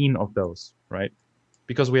 15 of those, right?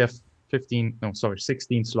 Because we have 16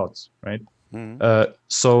 slots, right? Mm-hmm.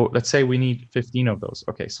 So let's say we need 15 of those.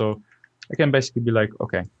 Okay, so I can basically be like,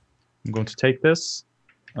 okay, I'm going to take this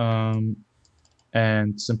and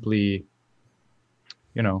simply,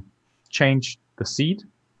 change the seed,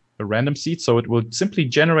 a random seed. So it will simply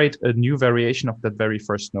generate a new variation of that very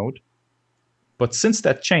first node. But since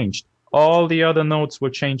that changed, all the other nodes will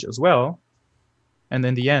change as well. And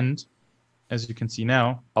in the end, as you can see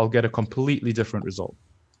now, I'll get a completely different result.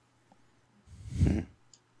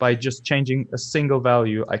 By just changing a single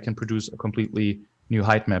value, I can produce a completely new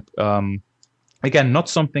height map. Again, not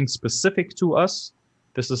something specific to us.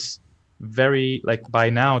 This is very, by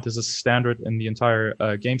now, this is standard in the entire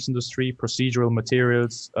games industry, procedural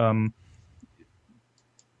materials.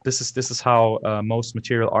 This is how most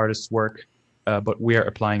material artists work, but we're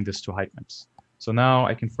applying this to height maps. So now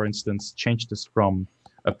I can, for instance, change this from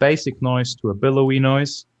a basic noise to a billowy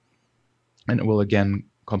noise, and it will again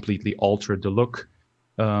completely alter the look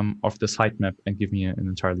of this height map and give me an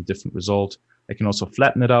entirely different result. I can also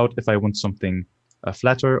flatten it out if I want something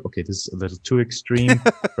flatter. Okay, this is a little too extreme,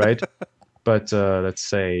 right? But let's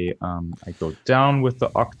say I go down with the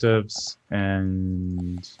octaves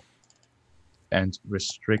and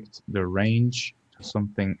restrict the range to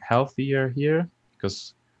something healthier here,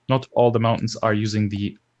 because not all the mountains are using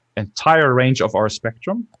the entire range of our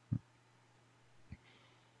spectrum.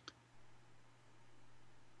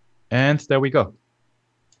 And there we go.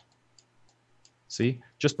 See,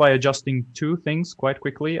 just by adjusting two things quite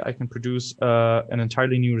quickly, I can produce an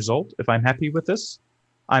entirely new result. If I'm happy with this,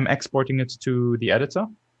 I'm exporting it to the editor,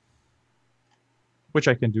 which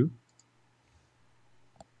I can do.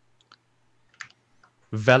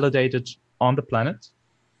 Validate it on the planet.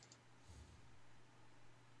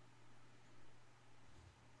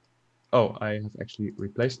 Oh, I have actually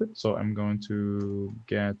replaced it. So I'm going to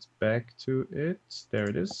get back to it. There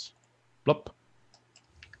it is. Blop.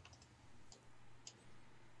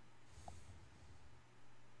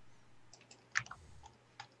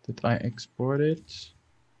 Did I export it?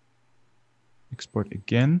 Export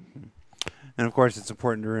again. And of course, it's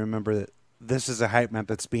important to remember that this is a height map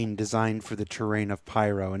that's being designed for the terrain of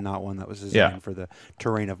Pyro and not one that was designed for the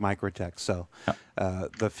terrain of Microtech. So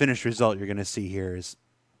the finished result you're going to see here is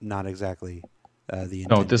not exactly the intended.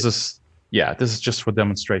 No, this is just for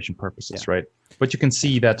demonstration purposes, right? But you can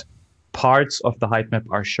see that parts of the height map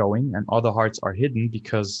are showing and other parts are hidden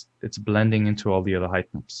because it's blending into all the other height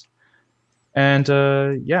maps. And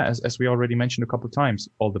as we already mentioned a couple of times,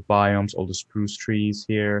 all the biomes, all the spruce trees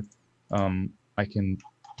here, I can,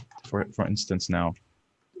 for instance, now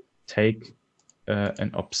take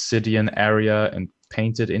an obsidian area and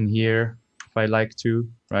paint it in here if I like to,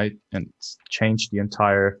 right? And change the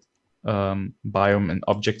entire biome and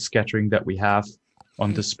object scattering that we have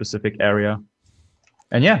on this specific area.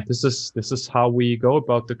 And yeah, this is how we go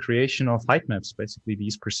about the creation of height maps. Basically,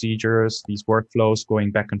 these procedures, these workflows,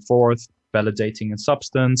 going back and forth, validating in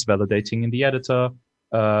Substance, validating in the editor,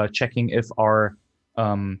 checking if our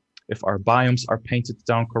biomes are painted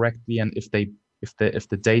down correctly, and if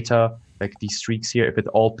the data, like these streaks here, if it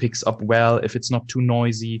all picks up well, if it's not too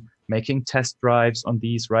noisy, making test drives on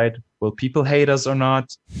these, right? Will people hate us or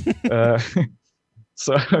not?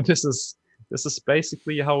 So this is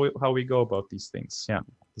basically how we go about these things. Yeah,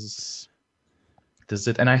 this is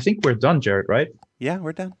it. And I think we're done, Jared, right? Yeah,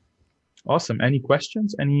 we're done. Awesome. Any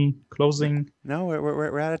questions? Any closing? No,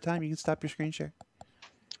 we're out of time. You can stop your screen share.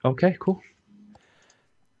 Okay, cool.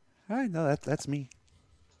 All right, no, that's me.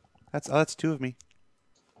 That's two of me.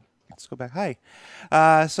 Let's go back. Hi.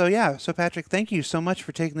 So Patrick, thank you so much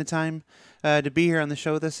for taking the time to be here on the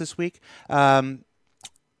show with us this week.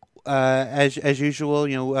 As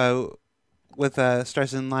usual, with Star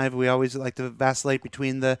Citizen Live, we always like to vacillate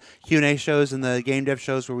between the Q&A shows and the game dev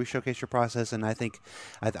shows where we showcase your process. And I think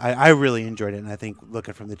I really enjoyed it. And I think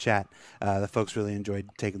looking from the chat, the folks really enjoyed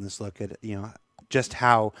taking this look at, just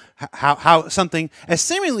how something as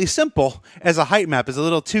seemingly simple as a height map, as a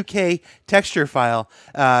little 2K texture file,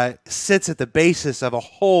 sits at the basis of a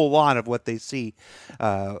whole lot of what they see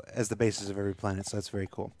as the basis of every planet. So that's very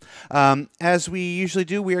cool. As we usually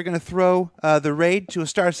do, we are going to throw the raid to a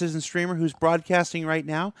Star Citizen streamer who's broadcasting right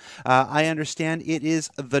now. I understand it is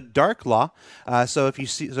the Dark Law. So if you're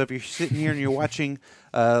sitting here and you're watching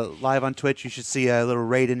live on Twitch, you should see a little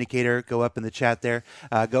raid indicator go up in the chat there.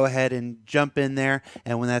 Go ahead and jump in there,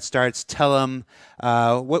 and when that starts, tell them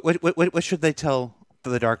what should they tell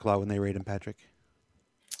the Dark Law when they raid him, Patrick?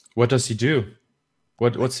 What does he do?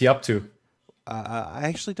 What's he up to? I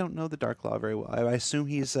actually don't know the Dark Law very well. I assume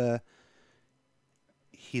he's a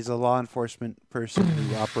law enforcement person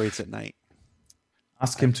who operates at night.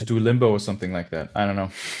 Ask him to do limbo or something like that. I don't know.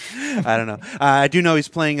 I don't know. I do know he's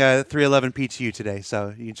playing 311 PTU today,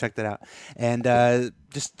 so you can check that out. And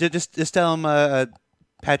just tell him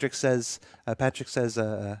Patrick says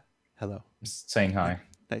hello. Just saying hi.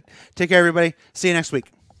 Take care, everybody. See you next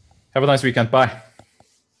week. Have a nice weekend. Bye.